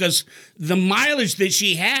you-know-what, because the mileage that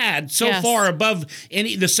she had so far above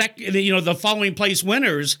the following place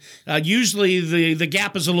winners, usually the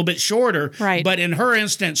gap is a little bit shorter. Right. But in her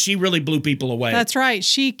instance, she really blew people away. That's right.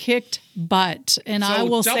 She kicked butt, and I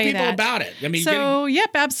will say that. Tell people about it. I mean,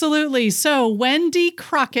 absolutely. So Wendy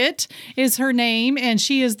Crockett is her name, and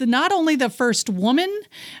she is not only the first woman,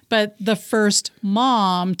 but the first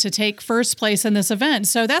mom to take first place in this event.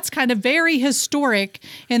 So that's kind of very historic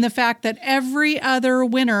in the fact that every other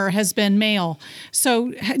winner has been male.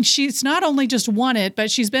 So she's not only just won it,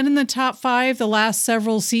 but she's been in the top 5 the last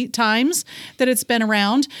several times that it's been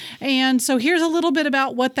around. And so here's a little bit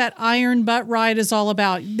about what that Iron Butt ride is all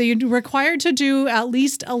about. They're required to do at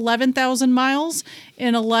least 11,000 miles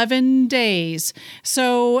in 11 days.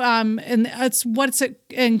 So, and that's what's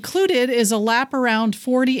included is a lap around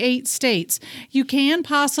 48 states. You can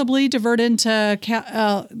possibly divert into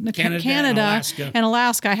Canada and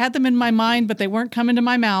Alaska. I had them in my mind, but they weren't coming to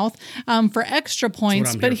my mouth for extra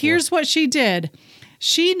points. But here's what she did.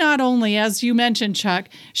 She not only, as you mentioned, Chuck,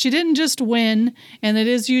 she didn't just win, and it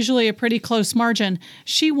is usually a pretty close margin.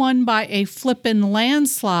 She won by a flippin'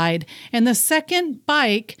 landslide. And the second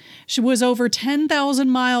bike, she was over 10,000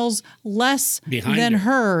 miles less than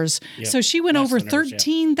hers. Yep. So she went over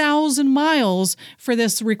 13,000 miles for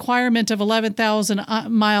this requirement of 11,000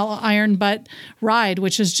 mile Iron Butt ride,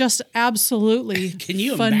 which is just absolutely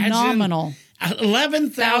phenomenal. Imagine?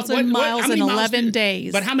 11,000 miles in 11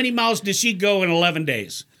 days. But how many miles did she go in 11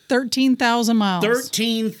 days? 13,000 miles.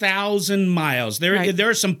 13,000 miles. There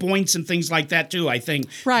are some points and things like that too, I think,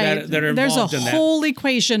 that are involved There's in that. whole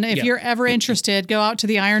equation. If you're ever interested, go out to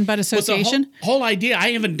the Iron Butt Association. But the whole idea,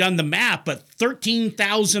 I haven't done the math, but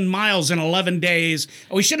 13,000 miles in 11 days.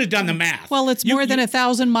 We should have done the math. Well, it's more than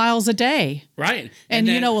 1,000 miles a day. Right. And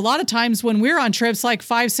then, a lot of times when we're on trips like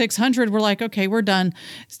 500-600, we're like, okay, we're done.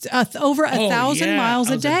 Over 1,000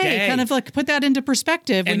 miles a day. Kind of like put that into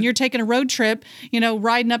perspective. When you're taking a road trip,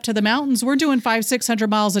 riding up to the mountains, we're doing 500-600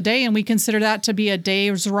 miles a day, and we consider that to be a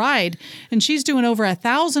day's ride. And she's doing over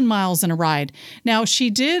 1,000 miles in a ride. Now,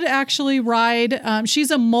 she did actually ride.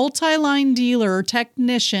 She's a multi-line dealer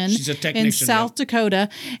technician. She's a technician in South Dakota,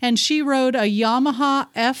 and she rode a Yamaha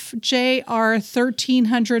FJR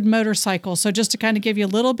 1300 motorcycle. So just to kind of give you a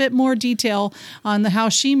little bit more detail on how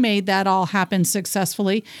she made that all happen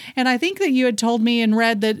successfully. And I think that you had told me and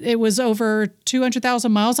read that it was over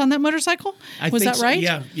 200,000 miles on that motorcycle. Was that right?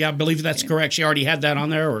 Yeah, I believe that's correct. She already had that on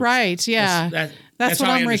there. Right, yeah. That's what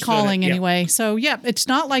how I I'm understood recalling it. Yeah. anyway. So, yeah, it's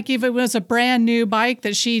not like if it was a brand new bike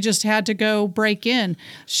that she just had to go break in.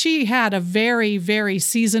 She had a very, very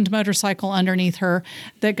seasoned motorcycle underneath her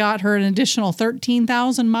that got her an additional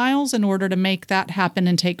 13,000 miles in order to make that happen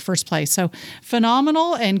and take first place. So,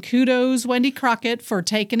 phenomenal, and kudos, Wendy Crockett, for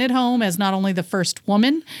taking it home as not only the first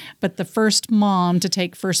woman, but the first mom to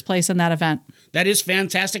take first place in that event. That is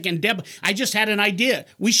fantastic. And Deb, I just had an idea.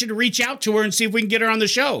 We should reach out to her and see if we can get her on the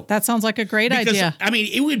show. That sounds like a great idea. I mean,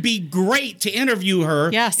 it would be great to interview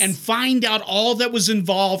her Yes. and find out all that was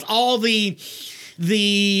involved, all the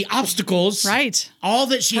obstacles, Right. all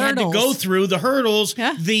that she had to Hurdles. go through, the hurdles,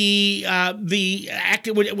 Yeah.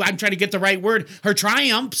 I'm trying to get the right word, her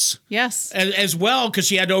triumphs. Yes. As well, because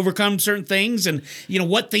she had to overcome certain things, and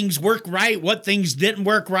what things worked right, what things didn't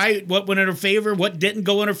work right, what went in her favor, what didn't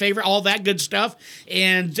go in her favor, all that good stuff.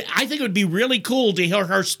 And I think it would be really cool to hear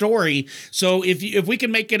her story. So if we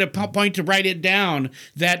can make it a point to write it down,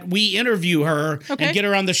 that we interview her Okay. and get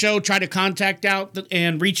her on the show, try to contact out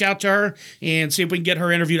and reach out to her and see if we can get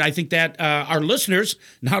her interviewed. I think that our listeners,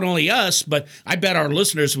 not only us, but I bet our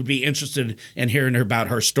listeners would be interested in hearing about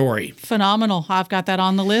her story. Phenomenal. I've got that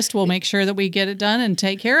on the list. We'll make sure that we get it done and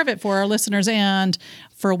take care of it for our listeners and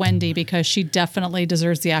for Wendy, because she definitely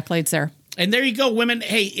deserves the accolades there. And there you go, women.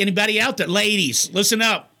 Hey, anybody out there, ladies, listen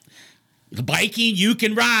up. The biking, you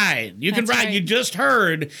can ride. You can That's ride. right. You just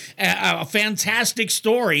heard a fantastic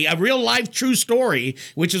story, a real life true story,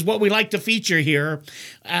 which is what we like to feature here.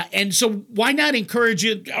 And so why not encourage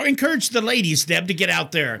the ladies, Deb, to get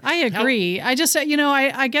out there? I agree. I just,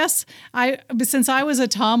 I guess since I was a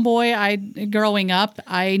tomboy, growing up,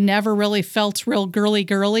 I never really felt real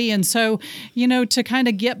girly. And so, to kind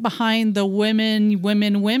of get behind the women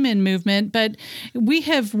movement, but we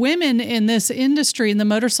have women in this industry, in the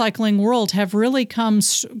motorcycling world, have really come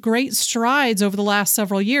great strides over the last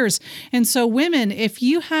several years. And so women, if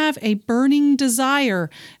you have a burning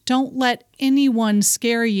desire, don't let anyone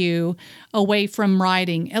scare you away from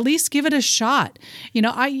riding. At least give it a shot.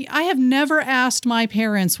 I have never asked my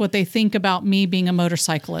parents what they think about me being a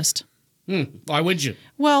motorcyclist. Why would you?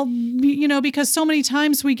 Well, because so many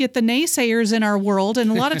times we get the naysayers in our world,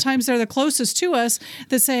 and a lot of times they're the closest to us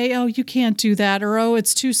that say, oh, you can't do that, or oh,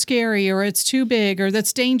 it's too scary, or it's too big, or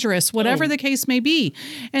that's dangerous, whatever the case may be.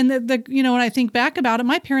 And when I think back about it,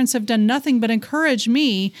 my parents have done nothing but encourage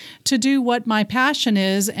me to do what my passion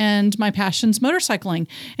is, and my passion's motorcycling.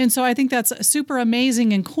 And so I think that's super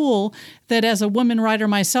amazing and cool that as a woman rider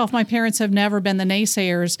myself, my parents have never been the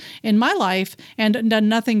naysayers in my life and done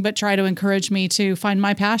nothing but try to encourage me to find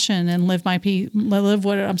my passion and live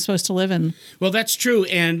what I'm supposed to live in. Well, that's true.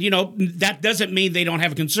 And, that doesn't mean they don't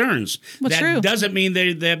have concerns. Well, that true. doesn't mean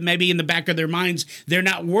that maybe in the back of their minds, they're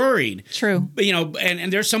not worried. True. But,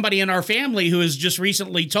 and there's somebody in our family who has just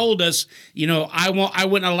recently told us, I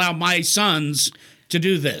wouldn't allow my sons to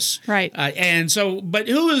do this. Right. And so, but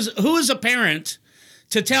who is a parent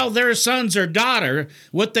to tell their sons or daughter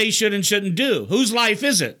what they should and shouldn't do? Whose life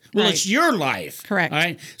is it? Well, Right. It's your life. Correct. All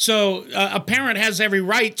right. So a parent has every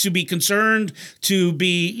right to be concerned, to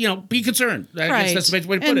be concerned. I guess that's the best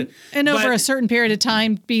way to put it. And over But- a certain period of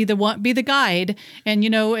time, be the guide. And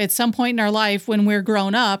at some point in our life when we're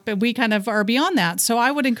grown up, we kind of are beyond that. So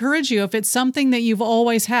I would encourage you, if it's something that you've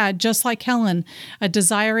always had, just like Helen, a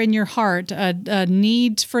desire in your heart, a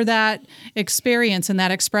need for that experience and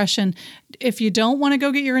that expression. If you don't want to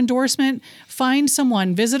go get your endorsement, find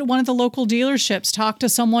someone, visit one of the local dealerships, talk to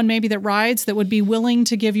someone maybe that rides that would be willing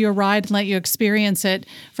to give you a ride and let you experience it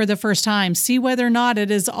for the first time. See whether or not it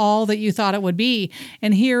is all that you thought it would be.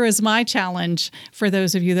 And here is my challenge for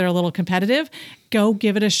those of you that are a little competitive. Go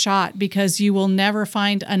give it a shot, because you will never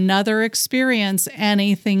find another experience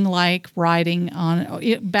anything like riding on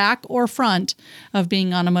back or front of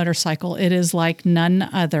being on a motorcycle. It is like none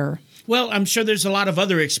other. Well, I'm sure there's a lot of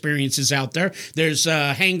other experiences out there. There's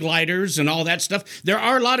hang gliders and all that stuff. There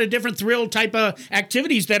are a lot of different thrill type of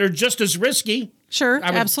activities that are just as risky. Sure, I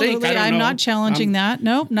would absolutely. think. I don't I'm know. not challenging that.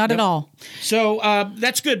 No, not at all. So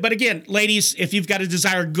that's good. But again, ladies, if you've got a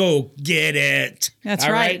desire, go get it. That's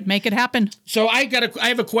All right. Make it happen. So I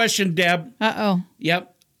have a question, Deb. Uh-oh.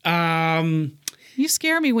 Yep. You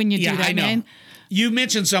scare me when you do that, I know. man. You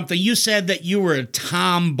mentioned something. You said that you were a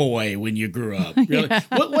tomboy when you grew up. Really? Yeah.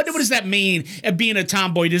 What does that mean, being a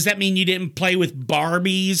tomboy? Does that mean you didn't play with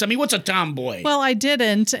Barbies? I mean, what's a tomboy? Well, I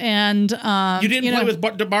didn't, and you didn't play with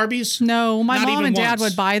the Barbies? No, my Not mom even and dad once?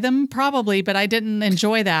 would buy them probably, but I didn't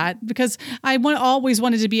enjoy that because I always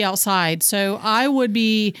wanted to be outside. So I would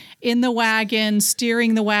be in the wagon,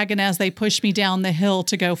 steering the wagon as they pushed me down the hill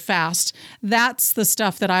to go fast. That's the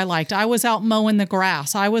stuff that I liked. I was out mowing the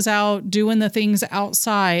grass. I was out doing the things things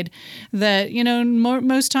outside that,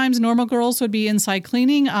 most times normal girls would be inside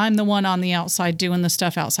cleaning. I'm the one on the outside doing the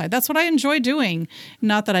stuff outside. That's what I enjoy doing.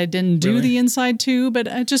 Not that I didn't do the inside too, but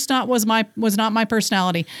it just was not my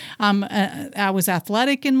personality. I was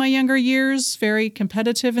athletic in my younger years, very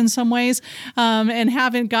competitive in some ways, and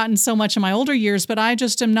haven't gotten so much in my older years, but I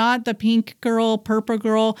just am not the pink girl, purple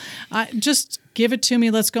girl. Just give it to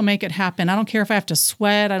me. Let's go make it happen. I don't care if I have to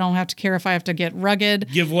sweat. I don't have to care if I have to get rugged.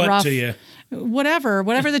 Give what rough, to you?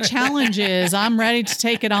 Whatever the challenge is, I'm ready to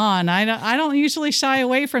take it on. I don't usually shy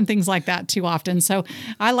away from things like that too often. So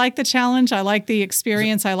I like the challenge. I like the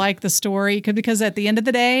experience. I like the story because at the end of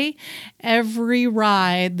the day, every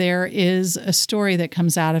ride, there is a story that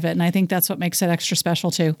comes out of it. And I think that's what makes it extra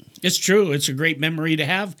special too. It's true. It's a great memory to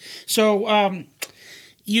have. So,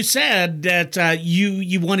 you said that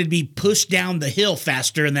you wanted to be pushed down the hill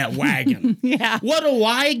faster in that wagon. Yeah. What do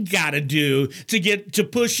I got to do to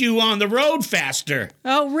push you on the road faster?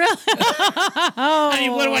 Oh, really? I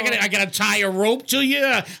mean, what do I got to tie a rope to you?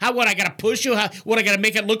 I got to push you? I got to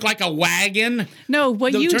make it look like a wagon? No,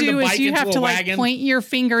 what you do is you have to wagon? point your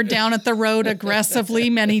finger down at the road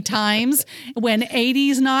aggressively many times when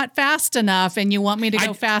 80's not fast enough and you want me to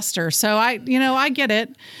go faster. So I get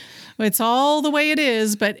it. It's all the way it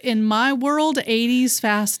is, but in my world, 80's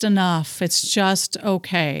fast enough. It's just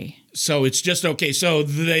okay. So it's just okay. So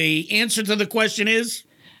the answer to the question is?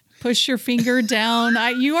 Push your finger down.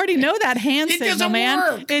 You already know that hand signal, man.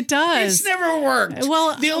 Work. It does. It's never worked.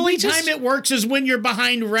 Well, the only time it works is when you're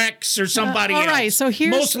behind Rex or somebody else. All right, so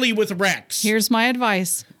mostly with Rex. Here's my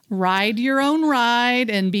advice. Ride your own ride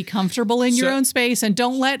and be comfortable in your own space, and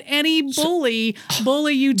don't let any bully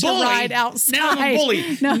you to ride outside. Now I'm a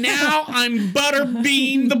bully. No. Now I'm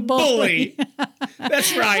Butterbean the bully.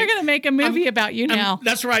 That's right. They're going to make a movie about you now.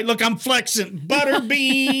 That's right. Look, I'm flexing.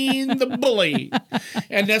 Butterbean the bully.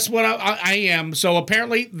 And that's what I am. So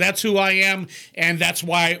apparently that's who I am, and that's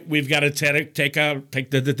why we've got to take a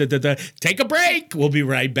break. We'll be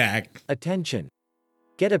right back. Attention.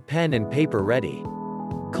 Get a pen and paper ready.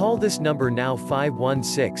 Call this number now,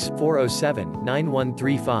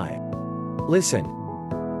 516-407-9135. Listen.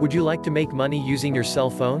 Would you like to make money using your cell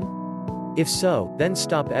phone? If so, then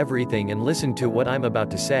stop everything and listen to what I'm about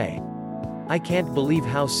to say. I can't believe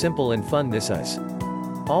how simple and fun this is.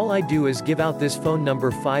 All I do is give out this phone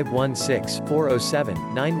number,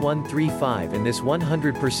 516-407-9135, and this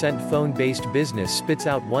 100% phone-based business spits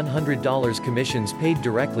out $100 commissions paid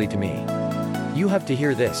directly to me. You have to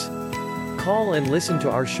hear this. Call and listen to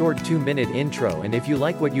our short 2-minute intro, and if you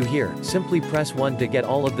like what you hear, simply press 1 to get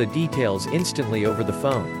all of the details instantly over the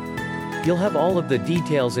phone. You'll have all of the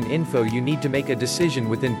details and info you need to make a decision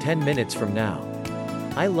within 10 minutes from now.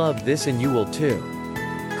 I love this and you will too.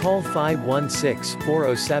 Call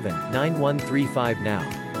 516-407-9135 now.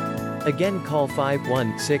 Again, call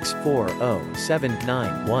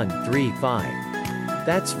 516-407-9135.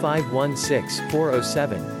 That's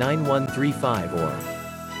 516-407-9135 or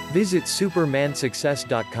visit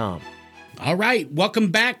supermansuccess.com. All right, welcome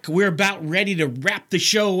back. We're about ready to wrap the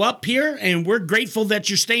show up here, and we're grateful that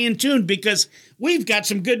you're staying tuned because we've got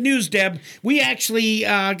some good news, Deb. We actually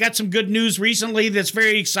got some good news recently that's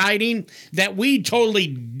very exciting that we totally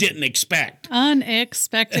didn't expect.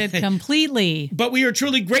 Unexpected completely. But we are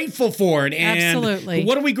truly grateful for it. And absolutely.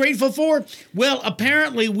 What are we grateful for? Well,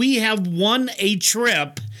 apparently we have won a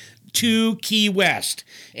trip to Key West.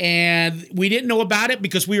 And we didn't know about it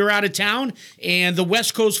because we were out of town, and the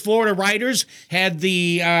West Coast Florida Riders had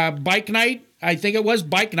the bike night. I think it was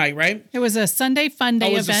bike night, right? It was a Sunday Fun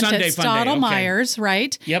Day event at Stottlemyers,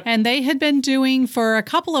 right? Yep. And they had been doing for a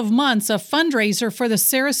couple of months a fundraiser for the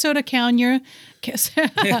Sarasota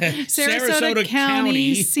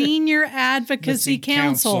County Senior Advocacy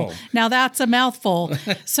Council. Now that's a mouthful.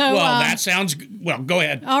 So that sounds go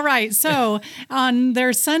ahead. All right. So on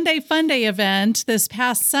their Sunday Fun Day event this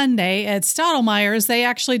past Sunday at Stottlemyers, they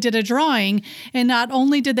actually did a drawing, and not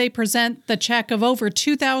only did they present the check of over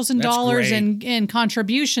 $2,000 in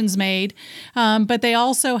contributions made, but they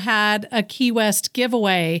also had a Key West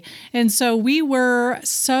giveaway. And so we were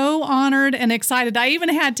so honored and excited. I even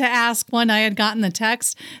had to ask when I had gotten the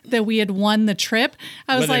text that we had won the trip.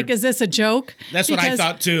 I was like, is this a joke? That's what I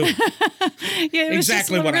thought too. Yeah,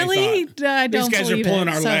 exactly what I thought. I don't These guys are pulling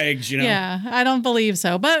our legs, you know. Yeah, I don't believe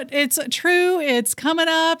so. But it's true. It's coming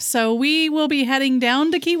up. So we will be heading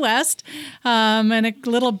down to Key West in a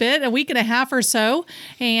little bit, a week and a half or so,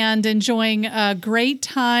 and enjoying having a great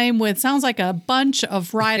time with, sounds like a bunch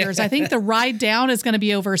of riders. I think the ride down is going to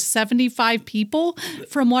be over 75 people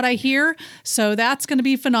from what I hear. So that's going to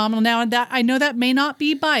be phenomenal. Now, that I know that may not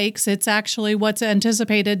be bikes. It's actually what's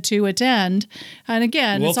anticipated to attend. And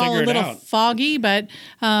again, it's all a little foggy, but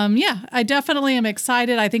I definitely am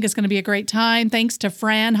excited. I think it's going to be a great time. Thanks to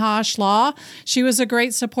Fran Haas-Law. She was a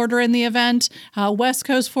great supporter in the event. West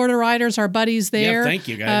Coast Florida Riders, our buddies there. Yeah, thank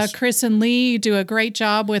you, guys. Chris and Lee do a great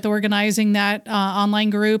job with organizing that online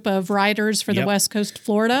group of riders for the West Coast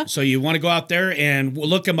Florida. So you want to go out there and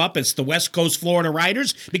look them up. It's the West Coast Florida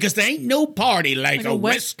Riders, because there ain't no party like a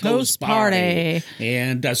West Coast party.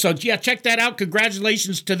 And check that out.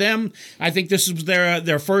 Congratulations to them. I think this was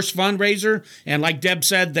their first fundraiser. And like Deb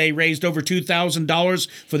said, they raised over $2,000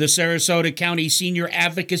 for the Sarasota County Senior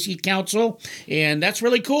Advocacy Council. And that's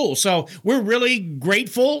really cool. So we're really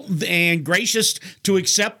grateful and gracious to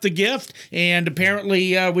accept the gift. And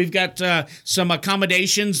apparently we've got some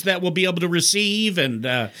accommodations that we'll be able to receive. And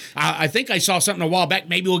I think I saw something a while back.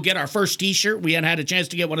 Maybe we'll get our first T-shirt. We hadn't had a chance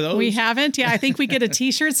to get one of those. We haven't. Yeah, I think we get a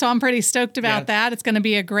T-shirt. So I'm pretty stoked about that. It's going to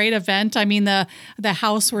be a great event. I mean, the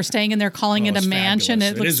house we're staying in, they're calling it a mansion.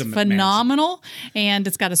 Fabulous. It looks phenomenal. And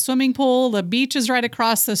it's got a swimming pool. The beach is right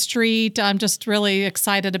across the street. I'm just really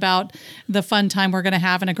excited about the fun time we're going to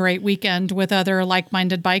have and a great weekend with other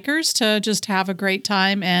like-minded bikers to just have a great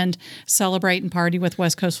time and celebrate and party with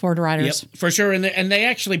West Coast Florida riders. Yep, for sure. And they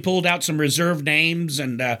actually pulled out some reserve names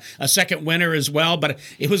and a second winner as well. But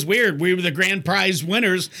it was weird. We were the grand prize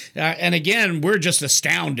winners. And again, we're just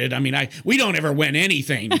astounded. I mean, we don't ever win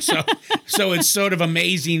anything. So it's sort of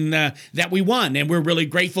amazing that we won. And we're really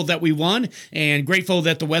grateful that we won, and grateful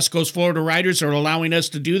that the West Coast Florida riders are allowing us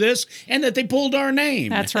to do this and that they pulled our name.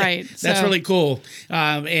 That's right. That's really cool.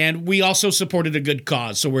 And we also supported a good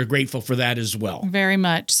cause. So we're grateful for that as well. Very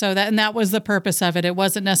much. So that was the purpose of it. It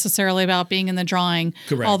wasn't necessarily about being in the drawing.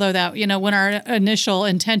 Correct. Although when our initial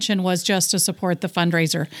intention was just to support the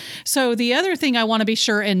fundraiser. So the other thing I want to be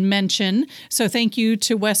sure and mention, so thank you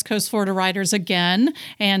to West Coast Florida Riders again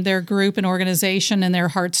and their group and organization and their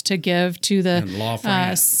hearts to give to the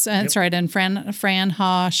that's right, and Fran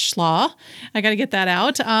Haas-Law. I got to get that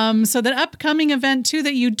out. So the upcoming event too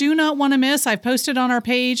that you do not want to miss, I've posted on our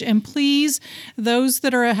page, and please, those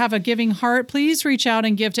that have a giving heart, please reach out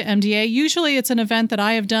and give to MDA. Usually it's an event that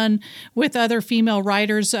I have done with other female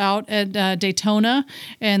riders out at Daytona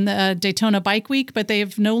and the Daytona Bike Week, but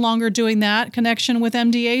they've no longer doing that connection with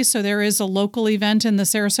MDA. So there is a local event in the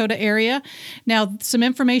Sarasota area. Now, some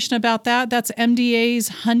information about that. That's MDA's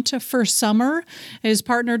Hunt for Summer. It is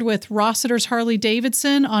partnered with Rossiter's Harley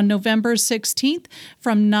Davidson on November 16th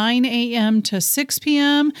from 9 a.m. to 6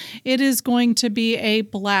 p.m. It is going to be a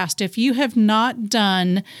blast. If you have not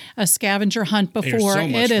done a scavenger hunt before,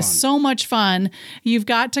 it is so much fun. You've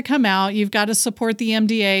got to come out. You've got to support the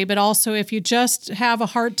MDA, but also if you just have a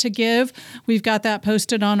heart to give, we've got that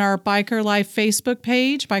posted on our Biker Life Facebook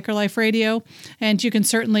page, Biker Life Radio, and you can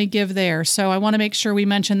certainly give there. So I want to make sure we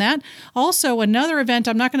mention that. Also, another event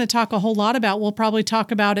I'm not going to talk a whole lot about, we'll probably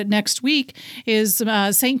talk about it next week, is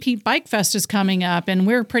St. Pete Bike Fest is coming up, and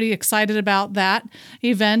we're pretty excited about that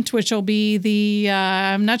event, which will be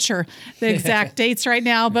I'm not sure the exact dates right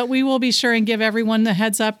now, but we will be sure and give everyone the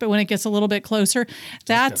heads up when it gets a little bit closer.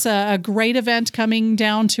 That's a great event coming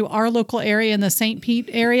down to our local area in the St. Pete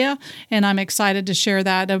area, and I'm excited to share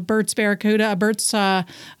that. Burt's Barracuda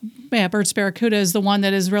is the one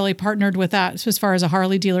that is really partnered with that as far as a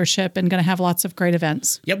Harley dealership and going to have lots of great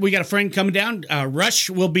events. Yep, we got a friend coming down. Rush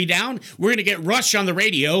will be down. We're going to get Rush on the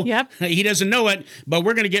radio. Yep. He doesn't know it, but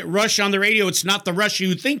we're going to get Rush on the radio. It's not the Rush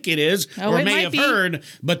you think it is or may have heard,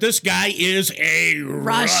 but this guy is a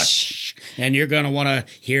Rush. And you're going to want to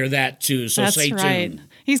hear that too, so stay tuned.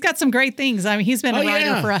 He's got some great things. I mean, he's been a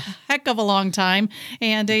rider for a heck of a long time,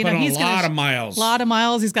 and he's got a lot of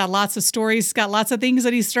miles. He's got lots of stories. He's got lots of things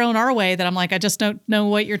that he's thrown our way that I'm like, I just don't know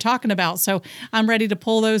what you're talking about. So I'm ready to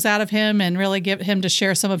pull those out of him and really get him to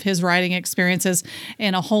share some of his riding experiences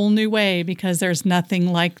in a whole new way, because there's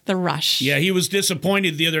nothing like the Rush. Yeah, he was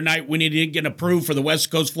disappointed the other night when he didn't get approved for the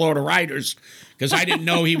West Coast Florida Riders, because I didn't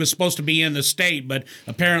know he was supposed to be in the state, but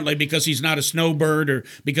apparently because he's not a snowbird or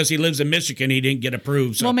because he lives in Michigan, he didn't get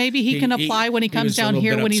approved. So well, maybe he can apply when he comes down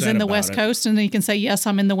here when he's in the West Coast, and then he can say, yes,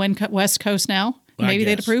 I'm in the West Coast now. Well, maybe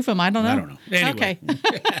they'd approve him. I don't know. Anyway. Okay.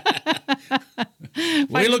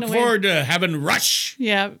 We look forward to having Rush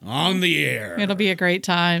on the air. It'll be a great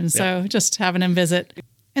time. So just having him visit.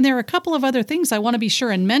 And there are a couple of other things I want to be sure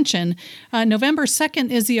and mention. November 2nd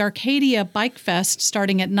is the Arcadia Bike Fest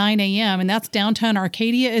starting at 9 a.m., and that's downtown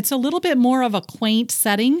Arcadia. It's a little bit more of a quaint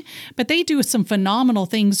setting, but they do some phenomenal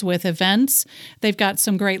things with events. They've got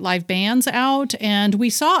some great live bands out, and we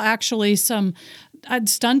saw actually some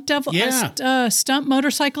stunt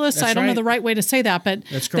motorcyclists. That's I don't know right. the right way to say that, but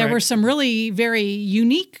That's there were correct. some really very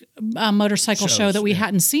unique motorcycle show Shows, that we yeah.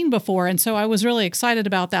 hadn't seen before. And so I was really excited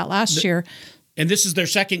about that last year. And this is their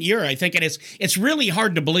second year, I think. And it's really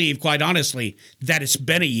hard to believe, quite honestly, that it's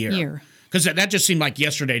been a year. Because that just seemed like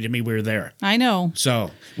yesterday to me we were there. I know.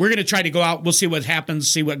 So we're going to try to go out. We'll see what happens,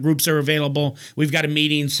 see what groups are available. We've got a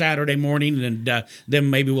meeting Saturday morning, and then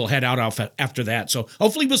maybe we'll head out after that. So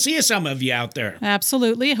hopefully we'll see some of you out there.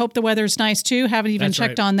 Absolutely. Hope the weather's nice too. Haven't even That's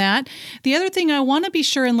checked right. on that. The other thing I want to be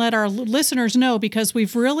sure and let our listeners know, because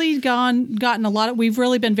we've really we've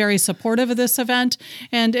really been very supportive of this event,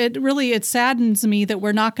 and it saddens me that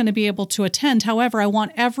we're not going to be able to attend. However, I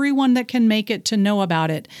want everyone that can make it to know about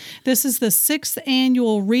it. This is the 6th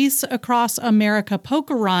annual Wreaths Across America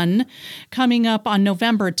Poker Run coming up on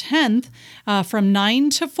November 10th from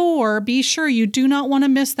 9 to 4. Be sure you do not want to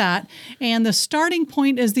miss that. And the starting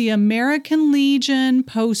point is the American Legion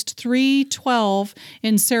Post 312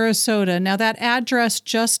 in Sarasota. Now that address,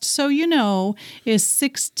 just so you know, is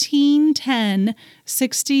 1610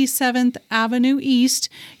 67th Avenue East.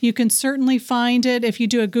 You can certainly find it if you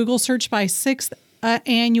do a Google search by 6th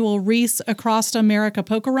annual Wreaths Across America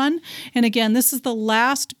Poker Run. And again, this is the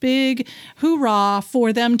last big hoorah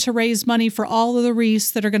for them to raise money for all of the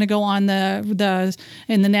wreaths that are going to go on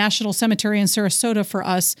in the National Cemetery in Sarasota for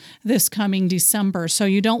us this coming December. So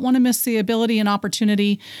you don't want to miss the ability and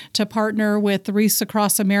opportunity to partner with the Wreaths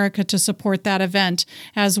Across America to support that event,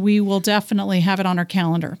 as we will definitely have it on our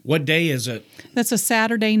calendar. What day is it? That's a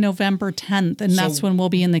Saturday, November 10th, and that's when we'll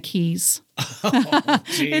be in the Keys.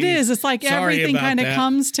 It is. It's like Sorry everything about kind of that.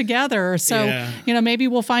 comes together. So, Yeah. maybe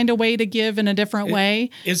we'll find a way to give in a different way.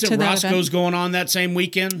 Is it to that Roscoe's event. going on that same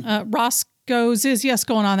weekend? Roscoe's is, yes,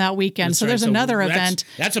 going on that weekend. So there's another event.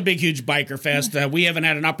 That's a big, huge biker fest. We haven't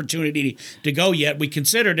had an opportunity to go yet. We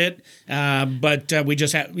considered it, but we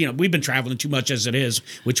just have, we've been traveling too much as it is,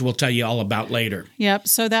 which we'll tell you all about later. Yep.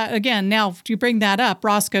 So that, again, now if you bring that up,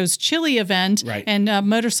 Roscoe's Chili event Right. and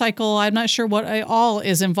motorcycle, I'm not sure what all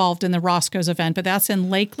is involved in the Roscoe's event, but that's in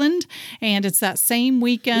Lakeland. And it's that same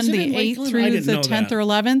weekend, Is it the in 8th Lakeland? I through didn't the know 10th that. or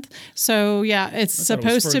 11th. So yeah, it's thought it was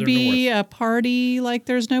supposed to further be north. a party like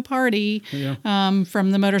there's no party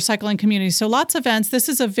from the motorcycling community. So lots of events. This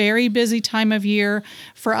is a very busy time of year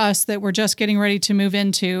for us that we're just getting ready to move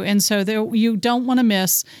into. And so you don't want to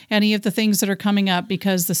miss any of the things that are coming up,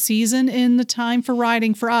 because the season in the time for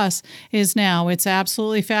riding for us is now. It's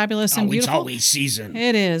absolutely fabulous and Oh, it's beautiful. always season.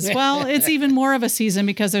 It is. Well, it's even more of a season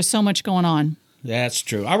because there's so much going on. That's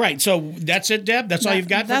true. All right. So that's it, Deb? That's all you've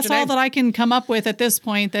got for That's today? all that I can come up with at this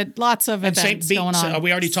point. That lots of And St. events Pete, going on. we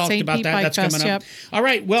already talked St. about Pete that. Bike That's Fest, coming up. yep. All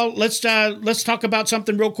right. Well, let's talk about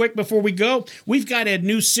something real quick before we go. We've got a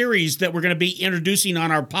new series that we're going to be introducing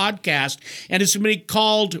on our podcast, and it's going to be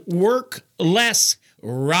called Work Less,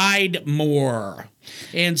 Ride More.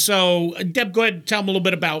 And so, Deb, go ahead and tell them a little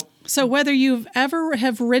bit about. So whether you've ever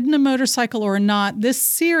have ridden a motorcycle or not, this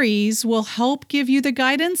series will help give you the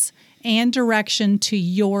guidance and direction to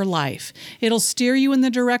your life. It'll steer you in the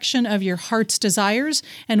direction of your heart's desires,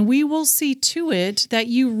 and we will see to it that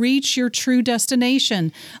you reach your true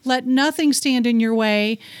destination. Let nothing stand in your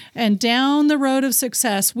way, and down the road of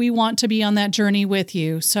success, we want to be on that journey with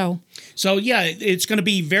you. So yeah, it's going to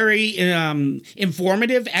be very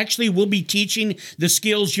informative. Actually, we'll be teaching the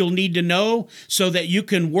skills you'll need to know so that you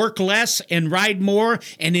can work less and ride more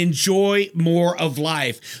and enjoy more of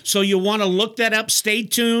life. So you'll want to look that up. Stay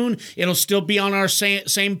tuned. It'll still be on our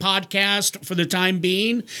same podcast for the time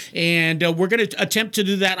being. And we're going to attempt to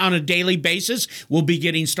do that on a daily basis. We'll be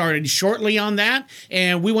getting started shortly on that.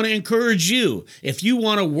 And we want to encourage you, if you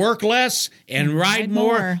want to work less and ride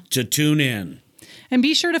more, to tune in. And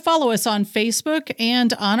be sure to follow us on Facebook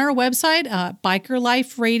and on our website,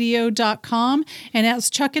 bikerliferadio.com. And as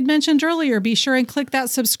Chuck had mentioned earlier, be sure and click that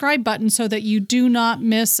subscribe button so that you do not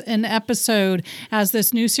miss an episode. As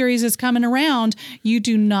this new series is coming around, you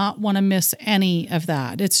do not want to miss any of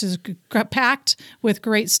that. It's just packed with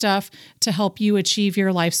great stuff to help you achieve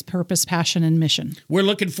your life's purpose, passion, and mission. We're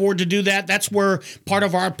looking forward to do that. That's where part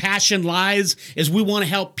of our passion lies, is we want to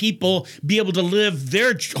help people be able to live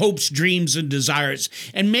their hopes, dreams, and desires. is.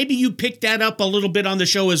 And maybe you picked that up a little bit on the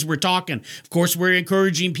show as we're talking. Of course, we're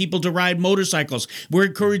encouraging people to ride motorcycles. We're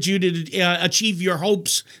encouraging you to achieve your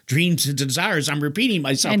hopes, dreams, and desires. I'm repeating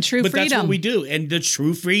myself. And true but freedom. That's what we do. And the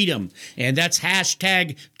true freedom. And that's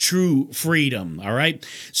hashtag true freedom. All right.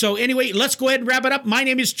 So anyway, let's go ahead and wrap it up. My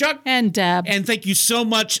name is Chuck. And Deb. And thank you so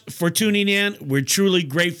much for tuning in. We're truly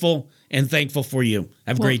grateful and thankful for you.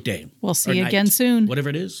 Have a great day. We'll see Or you night. again soon. Whatever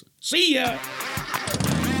it is. See ya.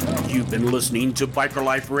 You've been listening to Biker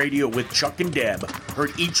Life Radio with Chuck and Deb,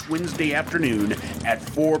 heard each Wednesday afternoon at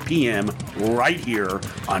 4 p.m. right here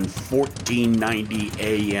on 1490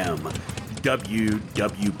 AM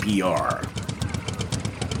WWPR.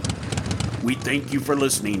 We thank you for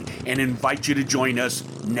listening and invite you to join us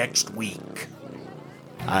next week.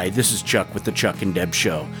 Hi, this is Chuck with the Chuck and Deb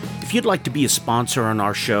Show. If you'd like to be a sponsor on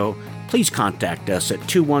our show, please contact us at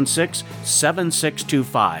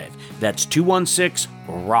 216-7625. That's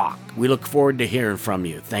 216-ROCK. We look forward to hearing from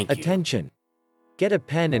you. Thank you. Attention. Get a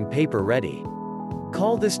pen and paper ready.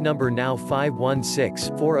 Call this number now,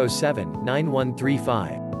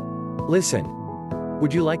 516-407-9135. Listen.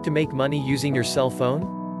 Would you like to make money using your cell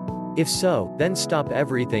phone? If so, then stop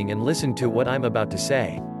everything and listen to what I'm about to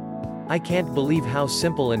say. I can't believe how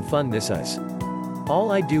simple and fun this is.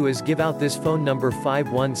 All I do is give out this phone number,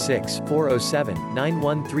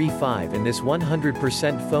 516-407-9135, and this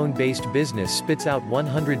 100% phone-based business spits out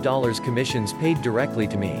 $100 commissions paid directly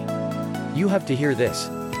to me. You have to hear this.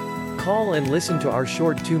 Call and listen to our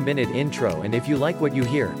short 2-minute intro, and if you like what you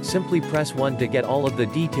hear, simply press 1 to get all of the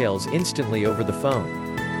details instantly over the phone.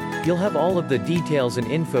 You'll have all of the details and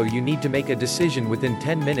info you need to make a decision within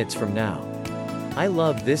 10 minutes from now. I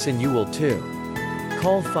love this and you will too.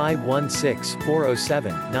 Call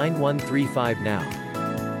 516-407-9135 now.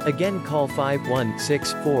 Again, call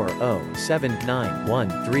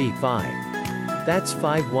 516-407-9135. That's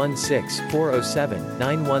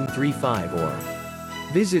 516-407-9135 or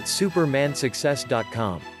visit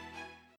supermansuccess.com.